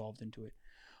authority involved into it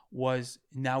was,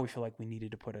 now we feel like we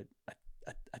needed to put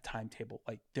a timetable.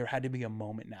 Like, there had to be a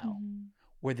moment now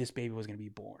where this baby was going to be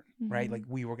born, right? Like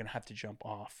we were going to have to jump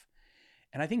off.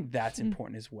 And I think that's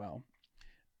important as well.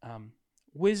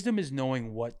 Wisdom is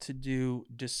knowing what to do.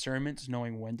 Discernment is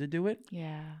knowing when to do it.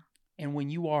 Yeah. And when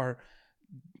you are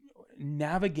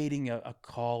navigating a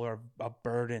call or a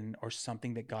burden or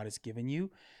something that God has given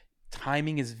you,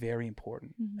 timing is very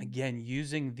important. Again,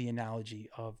 using the analogy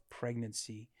of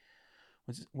pregnancy,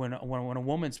 when a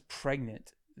woman's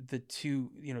pregnant, the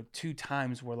two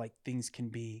times where like things can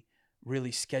be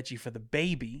really sketchy for the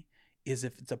baby is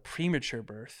if it's a premature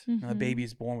birth, and the baby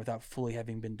is born without fully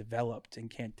having been developed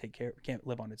and can't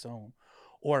live on its own,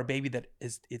 or a baby that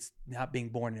it's not being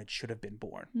born and it should have been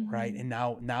born, right? And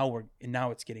now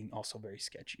it's getting also very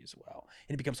sketchy as well,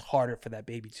 and it becomes harder for that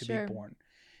baby to be born.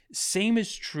 Same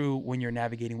is true when you're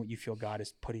navigating what you feel God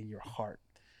has put in your heart.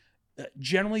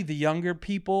 Generally, the younger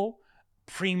people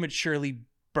prematurely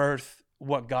birth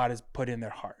what God has put in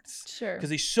their hearts. Sure.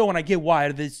 Because and I get why,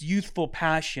 out of this youthful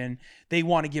passion, they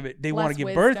want to give it, they want to give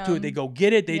wisdom. birth to it. They go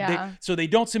get it. So they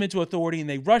don't submit to authority and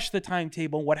they rush the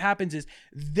timetable. And what happens is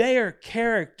their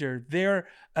character,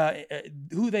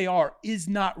 who they are is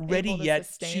not ready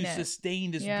yet to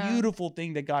sustain this beautiful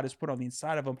thing that God has put on the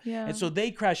inside of them. Yeah. And so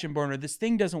they crash and burn, or this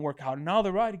thing doesn't work out. And now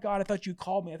they're right. God, I thought you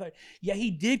called me. I thought, yeah,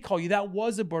 he did call you. That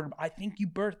was a burden. I think you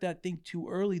birthed that thing too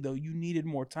early though. You needed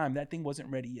more time. That thing wasn't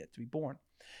ready yet to be born.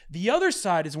 The other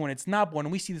side is when it's not born,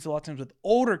 and we see this a lot of times with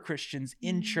older Christians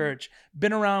in church,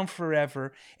 been around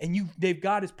forever, and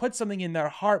God has put something in their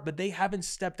heart, but they haven't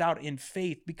stepped out in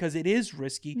faith because it is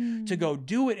risky to go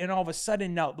do it. And all of a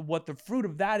sudden now what the fruit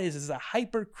of that is a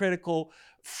hypercritical,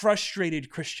 frustrated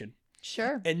Christian.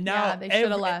 Sure. And now they should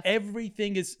have left.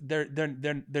 Everything is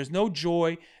there's no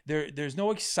joy. There's no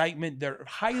excitement. They're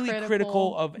highly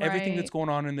critical of everything that's going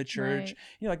on in the church. Right.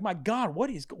 You're like, my God,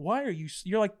 why are you?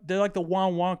 They're like the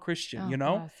wah Christian, you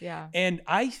know? Yes, yeah. And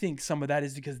I think some of that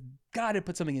is because God had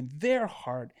put something in their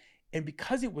heart, and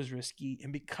because it was risky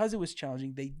and because it was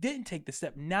challenging, they didn't take the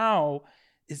step. Now,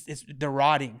 they're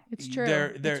rotting. It's true.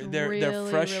 They're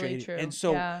frustrated, really true. And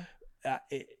so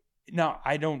now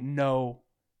I don't know.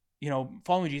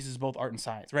 Following Jesus is both art and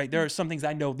science, right? There are some things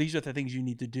I know, these are the things you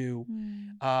need to do.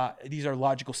 These are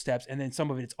logical steps. And then some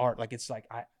of it's art. Like, it's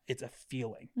a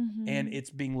feeling and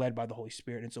it's being led by the Holy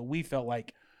Spirit. And so we felt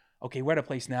like, okay, we're at a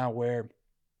place now where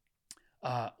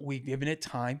we've given it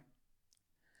time.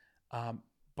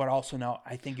 But also now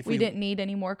I think if we didn't need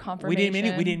any more confirmation.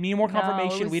 We didn't need more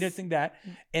confirmation. We didn't think that.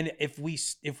 And if we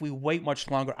wait much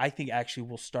longer, I think actually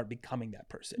we'll start becoming that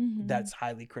person that's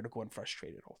highly critical and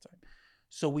frustrated all the time.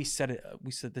 So we set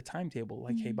the timetable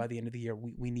like, hey, by the end of the year,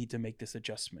 we need to make this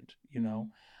adjustment,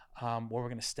 where we're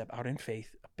going to step out in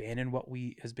faith, abandon what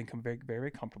has become very, very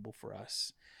comfortable for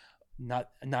us, not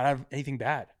have anything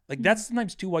bad. Like that's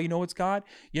sometimes too, why it's God.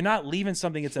 You're not leaving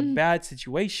something, it's a bad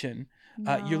situation.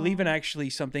 No. You're leaving actually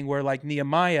something where, like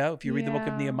Nehemiah, if you read the book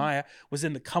of Nehemiah, was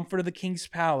in the comfort of the king's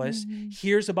palace,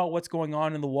 hears about what's going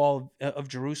on in the wall of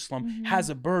Jerusalem, has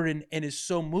a burden, and is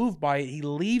so moved by it, he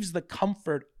leaves the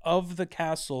comfort of the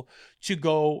castle to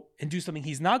go and do something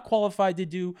he's not qualified to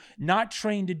do, not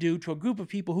trained to do, to a group of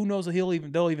people who knows that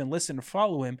they'll even listen and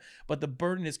follow him, but the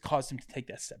burden has caused him to take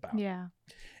that step out. Yeah.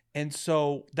 And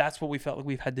so that's what we felt like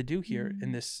we've had to do here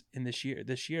in this year,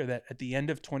 that at the end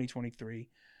of 2023,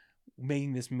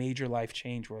 making this major life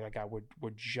change where like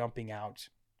we're jumping out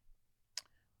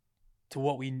to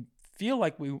what we feel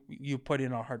like you put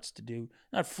in our hearts to do,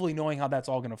 not fully knowing how that's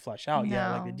all going to flesh out. No.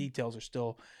 Yeah, like the details are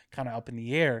still kind of up in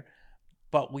the air,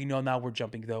 but we know now we're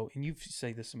jumping though. And you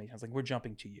say this to me, like we're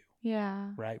jumping to you.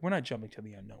 Yeah. Right. We're not jumping to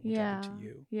the unknown. We're jumping to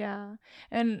you. Yeah.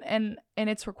 And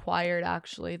it's required.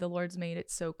 Actually, the Lord's made it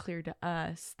so clear to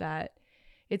us that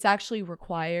it's actually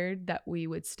required that we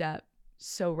would step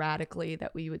so radically,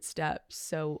 that we would step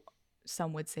so,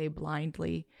 some would say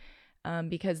blindly,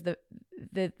 because the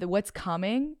what's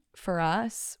coming for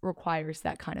us requires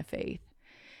that kind of faith.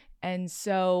 And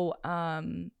so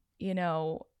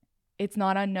it's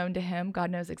not unknown to him.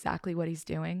 God knows exactly what he's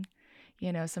doing.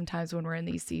 Sometimes when we're in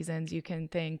these seasons, you can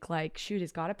think like, shoot,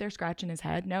 is God up there scratching his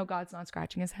head? No, God's not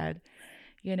scratching his head.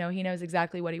 He knows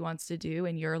exactly what he wants to do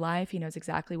in your life. He knows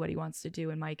exactly what he wants to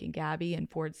do in Mike and Gabby and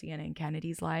Ford, Sienna, and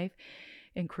Kennedy's life,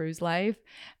 in Crew's life.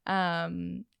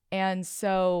 And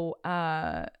so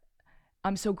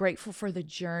I'm so grateful for the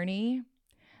journey.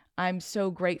 I'm so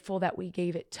grateful that we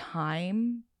gave it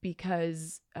time,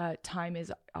 because time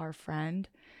is our friend.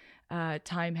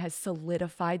 Time has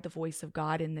solidified the voice of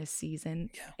God in this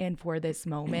season and for this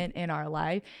moment in our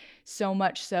life, so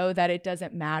much so that it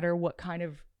doesn't matter what kind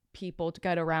of people to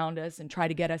get around us and try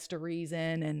to get us to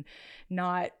reason and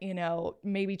not,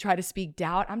 maybe try to speak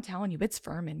doubt. I'm telling you, it's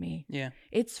firm in me. Yeah.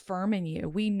 It's firm in you.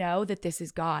 We know that this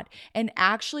is God. And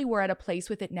actually, we're at a place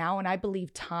with it now. And I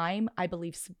believe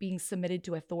being submitted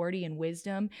to authority and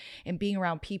wisdom and being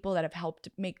around people that have helped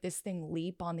make this thing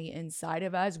leap on the inside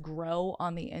of us, grow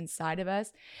on the inside of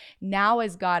us, now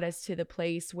has got us to the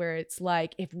place where it's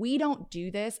like, if we don't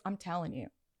do this, I'm telling you,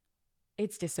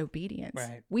 it's disobedience.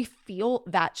 Right. We feel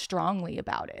that strongly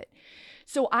about it.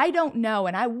 So I don't know.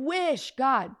 And I wish,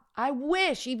 God,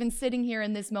 even sitting here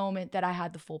in this moment that I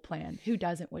had the full plan. Who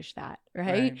doesn't wish that,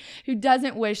 right? Who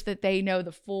doesn't wish that they know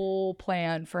the full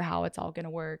plan for how it's all going to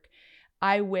work?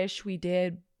 I wish we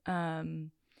did,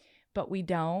 but we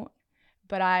don't.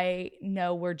 But I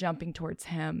know we're jumping towards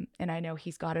him, and I know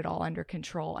he's got it all under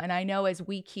control. And I know as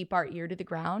we keep our ear to the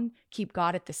ground, keep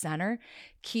God at the center,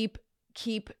 keep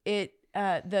it,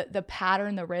 the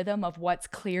pattern, the rhythm of what's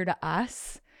clear to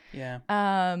us,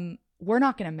 we're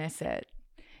not going to miss it.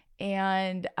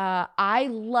 And I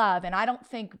love, and I don't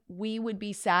think we would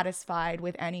be satisfied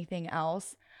with anything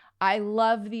else. I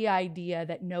love the idea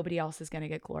that nobody else is going to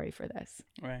get glory for this.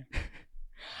 Right.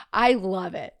 I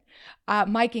love it.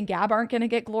 Mike and Gab aren't going to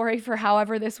get glory for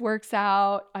however this works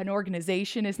out. An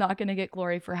organization is not going to get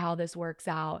glory for how this works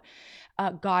out.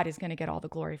 God is going to get all the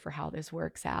glory for how this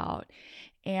works out.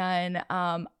 And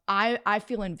I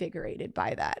feel invigorated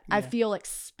by that. Yeah. I feel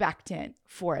expectant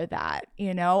for that.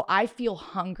 I feel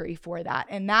hungry for that.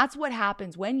 And that's what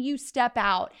happens when you step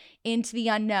out into the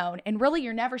unknown. And really,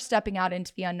 you're never stepping out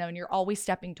into the unknown. You're always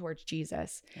stepping towards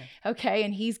Jesus. Yeah. Okay.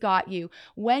 And he's got you.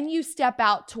 When you step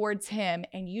out towards him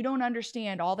and you don't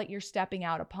understand all that you're stepping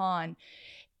out upon,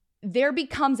 there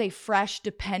becomes a fresh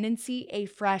dependency, a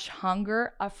fresh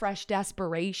hunger, a fresh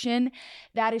desperation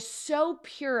that is so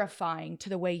purifying to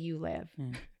the way you live.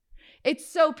 It's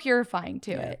so purifying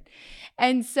to it.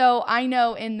 And so I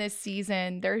know in this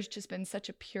season, there's just been such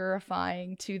a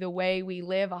purifying to the way we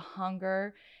live, a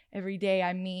hunger. Every day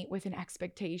I meet with an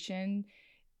expectation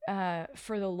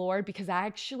for the Lord, because I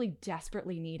actually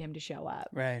desperately need him to show up.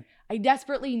 Right. I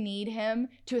desperately need him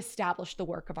to establish the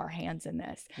work of our hands in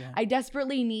this. Yeah. I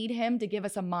desperately need him to give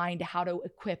us a mind to how to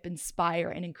equip, inspire,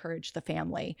 and encourage the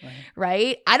family.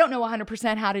 Right? I don't know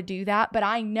 100% how to do that, but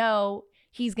I know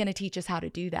he's going to teach us how to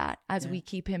do that as we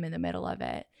keep him in the middle of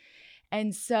it.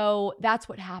 And so that's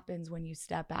what happens when you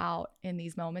step out in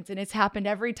these moments. And it's happened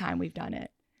every time we've done it.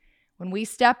 When we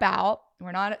step out,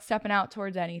 we're not stepping out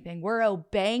towards anything. We're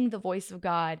obeying the voice of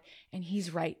God, and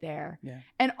he's right there. Yeah.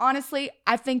 And honestly,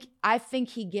 I think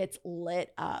he gets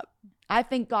lit up. I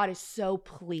think God is so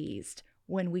pleased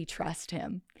when we trust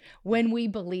him, when we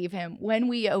believe him, when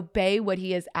we obey what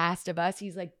he has asked of us.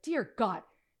 He's like, dear God,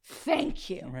 thank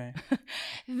you. Right.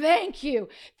 Thank you.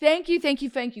 Thank you. Thank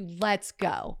you. Thank you. Let's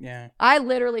go. Yeah. I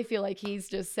literally feel like he's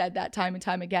just said that time and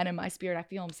time again in my spirit. I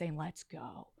feel him saying, let's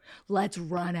go. Let's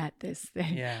run at this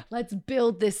thing. Yeah. Let's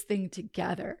build this thing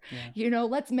together. Yeah.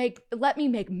 Let me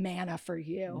make manna for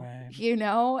you. Right.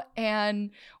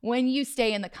 And when you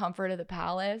stay in the comfort of the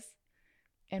palace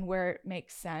and where it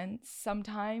makes sense,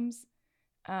 sometimes,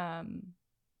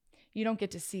 you don't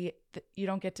get to see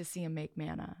him make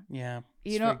manna. Yeah.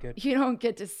 You don't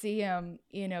get to see him,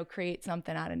 create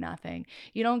something out of nothing.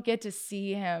 You don't get to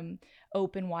see him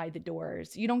open wide the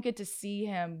doors. You don't get to see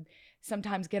him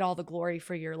sometimes get all the glory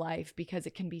for your life, because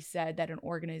it can be said that an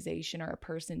organization or a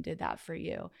person did that for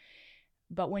you.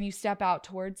 But when you step out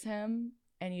towards him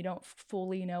and you don't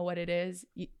fully know what it is,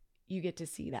 you get to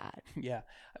see that. Yeah.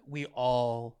 We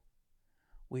all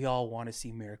want to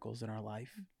see miracles in our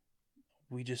life.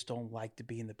 We just don't like to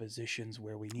be in the positions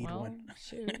where we need one.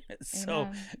 Shoot. So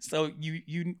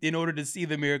you in order to see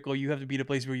the miracle, you have to be in a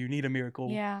place where you need a miracle.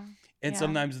 Yeah. And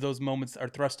sometimes those moments are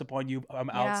thrust upon you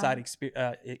outside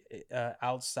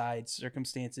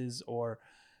circumstances, or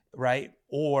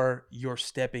you're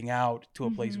stepping out to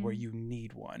a place where you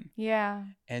need one. Yeah.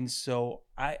 And so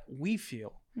we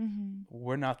feel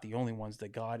we're not the only ones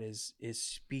that God is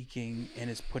speaking and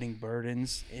is putting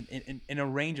burdens in a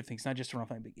range of things, not just around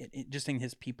family, but just in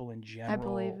his people in general. I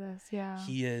believe this. Yeah.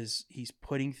 He's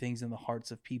putting things in the hearts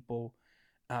of people.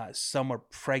 Some are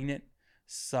pregnant.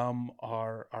 Some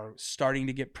are starting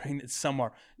to get pregnant. Some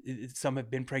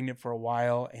have been pregnant for a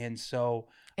while, and so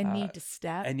need to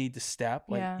step.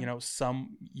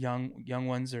 Some young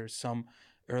ones, or some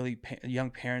young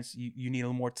parents, you need a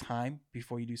little more time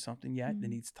before you do something yet. It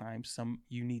needs time. Some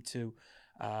you need to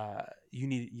You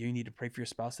need to pray for your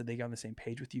spouse that they get on the same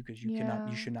page with you, because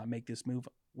you should not make this move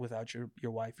without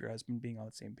your wife, your husband being on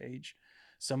the same page.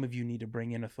 Some of you need to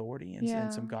bring in authority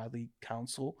and some godly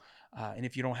counsel. And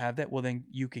if you don't have that, well, then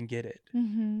you can get it.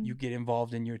 Mm-hmm. You get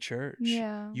involved in your church.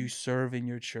 Yeah. You serve in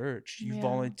your church. You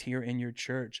volunteer in your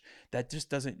church. That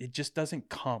just doesn't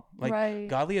come. Like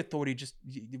godly authority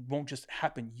it won't just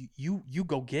happen. You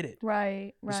go get it.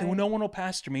 Right. You say, well, no one will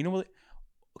pastor me. You know what?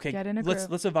 Okay,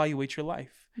 let's evaluate your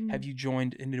life. Have you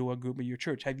joined into a group of your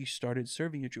church? Have you started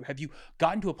serving your church? Have you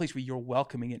gotten to a place where you're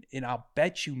welcoming it? And I'll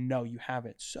bet you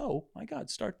haven't. So, my God,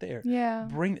 start there. Yeah.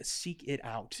 Seek it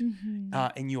out,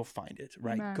 and you'll find it,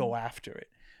 right? Amen. Go after it.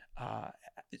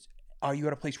 Are you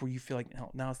at a place where you feel like, no,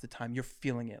 now's the time? You're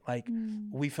feeling it. Like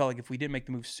we felt like if we didn't make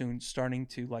the move soon, starting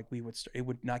to like it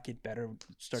would not get better, it would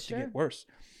start to get worse.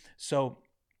 So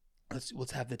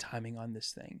let's have the timing on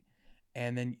this thing.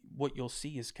 And then what you'll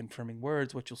see is confirming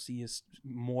words. What you'll see is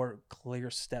more clear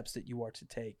steps that you are to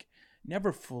take,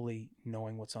 never fully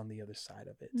knowing what's on the other side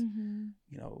of it.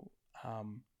 You know,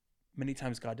 many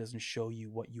times God doesn't show you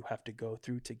what you have to go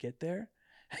through to get there.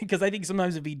 Because I think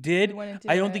sometimes if he did,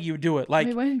 I don't think he would do it. Like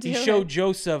he showed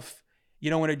Joseph, you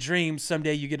know, in a dream,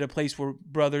 someday you get to a place where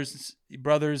brothers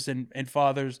and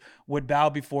fathers would bow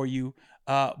before you.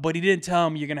 But he didn't tell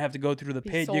him you're going to have to go through the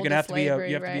pit. You're going to have to be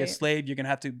a slave. You're going to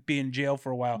have to be in jail for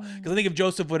a while. Because I think if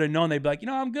Joseph would have known, they'd be like, you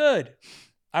know, I'm good.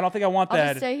 I don't think I want that.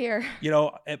 I'll just stay here. You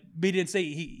know, he didn't say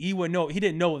he would know. He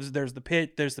didn't know there's the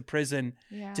pit, there's the prison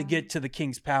to get to the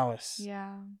king's palace.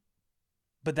 Yeah.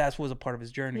 But that was a part of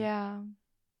his journey. Yeah.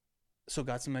 So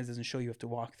God sometimes doesn't show you have to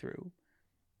walk through,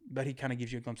 but he kind of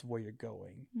gives you a glimpse of where you're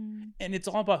going. And it's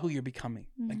all about who you're becoming.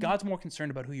 Like God's more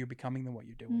concerned about who you're becoming than what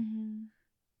you're doing.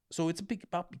 So it's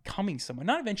about becoming someone.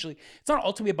 It's not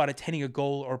ultimately about attaining a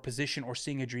goal or position or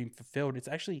seeing a dream fulfilled. It's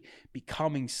actually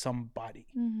becoming somebody.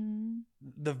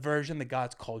 The version that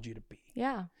God's called you to be.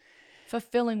 Yeah.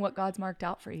 Fulfilling what God's marked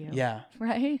out for you. Yeah.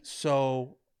 Right?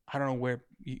 So I don't know where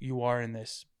you are in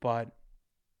this, but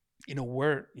you know,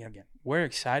 we're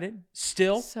excited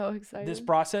still. So excited. This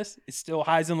process is still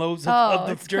highs and lows of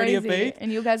the journey of faith.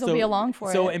 And you guys will be along for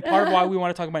it. So, and part of why we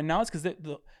want to talk about it now is because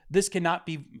this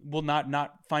will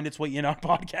not find its way in our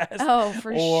podcast. Oh,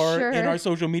 for or sure. in our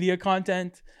social media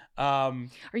content. Are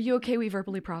you okay? We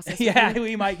verbally process. Yeah,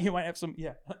 you might have some.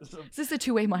 Yeah. Is this a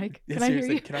two-way mic? Yeah, Can I hear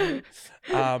you? Can I hear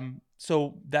you?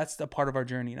 So that's the part of our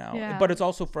journey now. Yeah. But it's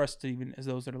also for us to, even as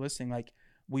those that are listening, like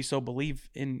we so believe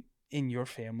in your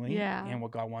family and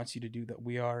what God wants you to do, that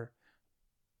we're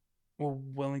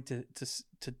willing to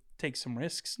take some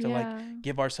risks, to like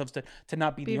give ourselves to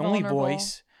not be the only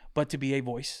voice, but to be a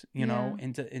voice, you know,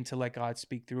 and to let God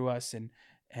speak through us, and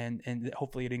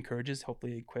hopefully it encourages,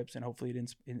 hopefully it equips, and hopefully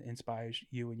it inspires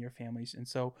you and your families. And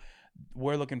so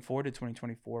we're looking forward to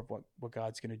 2024 of what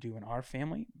God's going to do in our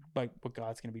family, but what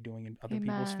God's going to be doing in other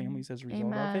people's families as a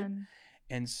result of it.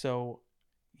 And so,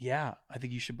 yeah, I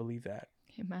think you should believe that.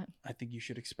 Amen. I think you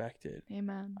should expect it.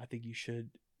 Amen. I think you should,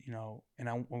 you know, and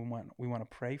we want to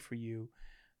pray for you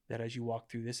that as you walk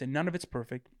through this, and none of it's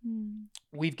perfect.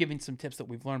 We've given some tips that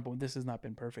we've learned, but this has not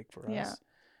been perfect for us.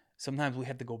 Sometimes we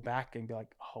have to go back and be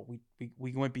like, oh,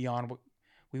 we went beyond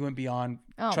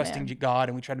trusting God,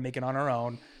 and we tried to make it on our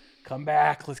own. Come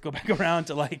back. Let's go back around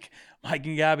to like Mike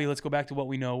and Gabby. Let's go back to what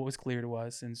we know, what was clear to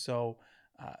us. And so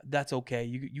that's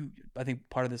okay. I think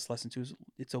part of this lesson too is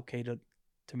it's okay to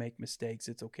make mistakes.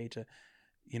 It's okay to,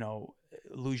 you know,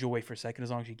 lose your way for a second,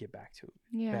 as long as you get back to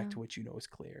it, back to what you know is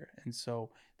clear. And so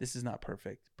this is not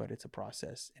perfect, but it's a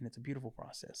process, and it's a beautiful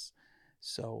process.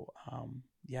 So,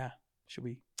 should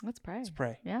we? Let's pray. Let's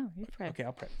pray. Yeah, you pray. Okay,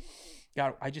 I'll pray.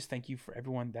 God, I just thank you for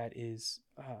everyone that is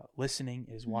listening,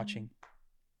 is watching.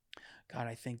 God,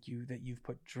 I thank you that you've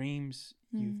put dreams,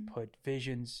 you've put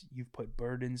visions, you've put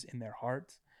burdens in their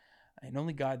hearts. And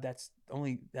only God, that's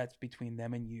between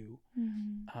them and you.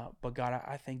 But God,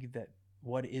 I thank you that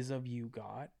what is of you,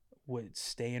 God, would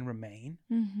stay and remain.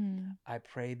 I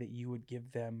pray that you would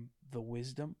give them the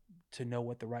wisdom to know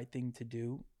what the right thing to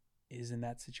do is in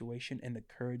that situation, and the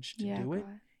courage to do it,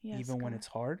 even when it's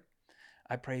hard.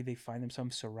 I pray they find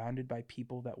themselves surrounded by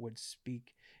people that would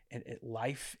speak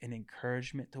life and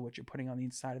encouragement to what you're putting on the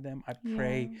inside of them. I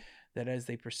pray that as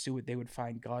they pursue it, they would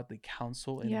find godly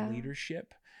counsel and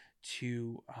leadership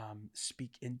to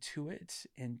speak into it,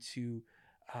 and to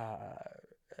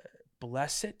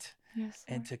bless it,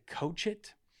 and to coach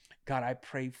it. God, I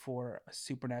pray for a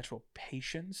supernatural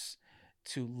patience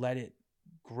to let it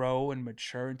grow and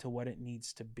mature into what it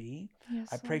needs to be.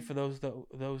 I pray for those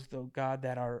God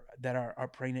that are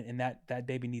pregnant, and that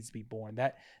baby needs to be born,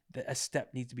 that a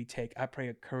step needs to be taken. I pray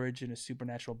a courage and a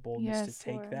supernatural boldness to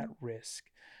take that risk.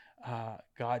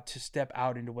 God, to step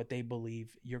out into what they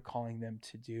believe you're calling them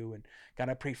to do. And God,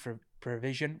 I pray for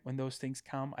provision when those things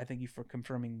come. I thank you for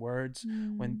confirming words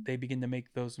when they begin to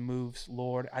make those moves,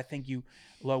 Lord. I thank you,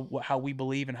 Lord, how we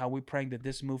believe and how we're praying that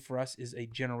this move for us is a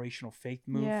generational faith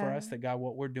move for us. That God,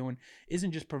 what we're doing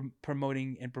isn't just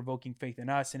promoting and provoking faith in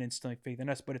us and instilling faith in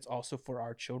us, but it's also for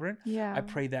our children. I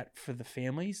pray that for the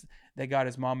families, that God,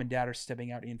 as mom and dad are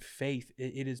stepping out in faith,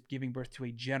 it is giving birth to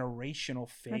a generational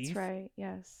faith. That's right.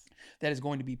 Yes. That is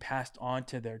going to be passed on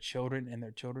to their children and their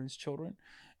children's children.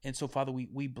 And so, Father,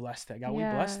 we bless that. God, we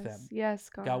bless them. Yes,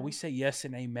 God. God, we say yes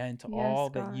and amen to all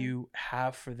that you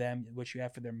have for them, what you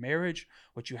have for their marriage,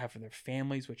 what you have for their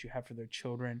families, what you have for their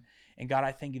children. And God,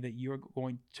 I thank you that you're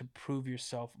going to prove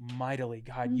yourself mightily.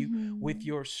 God, you, with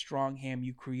your strong hand,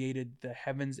 you created the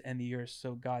heavens and the earth.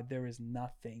 So, God, there is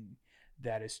nothing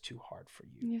that is too hard for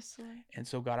you. Yes, Lord. And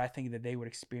so, God, I think that they would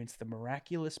experience the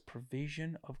miraculous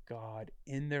provision of God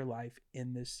in their life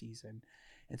in this season.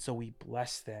 And so we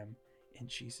bless them in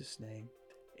Jesus' name.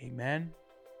 Amen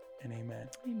and amen.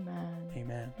 Amen.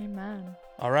 Amen. Amen.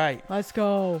 All right. Let's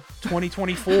go.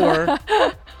 2024.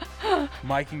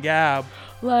 Mike and Gab.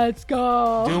 Let's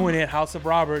go. Doing it. House of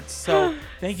Roberts. So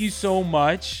thank you so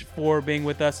much for being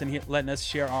with us and letting us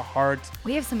share our hearts.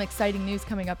 We have some exciting news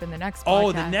coming up in the next podcast.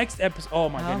 Oh, the next episode. Oh,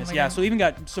 my goodness. Yeah. So even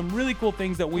got some really cool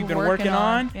things that we've been working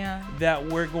on that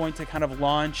we're going to kind of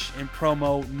launch and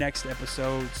promo next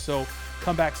episode. So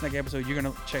come back to the next episode. You're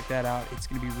going to check that out. It's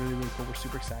going to be really, really cool. We're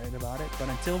super excited about it. But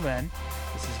until then,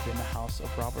 this has been the House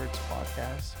of Roberts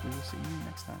podcast. We will see you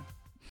next time.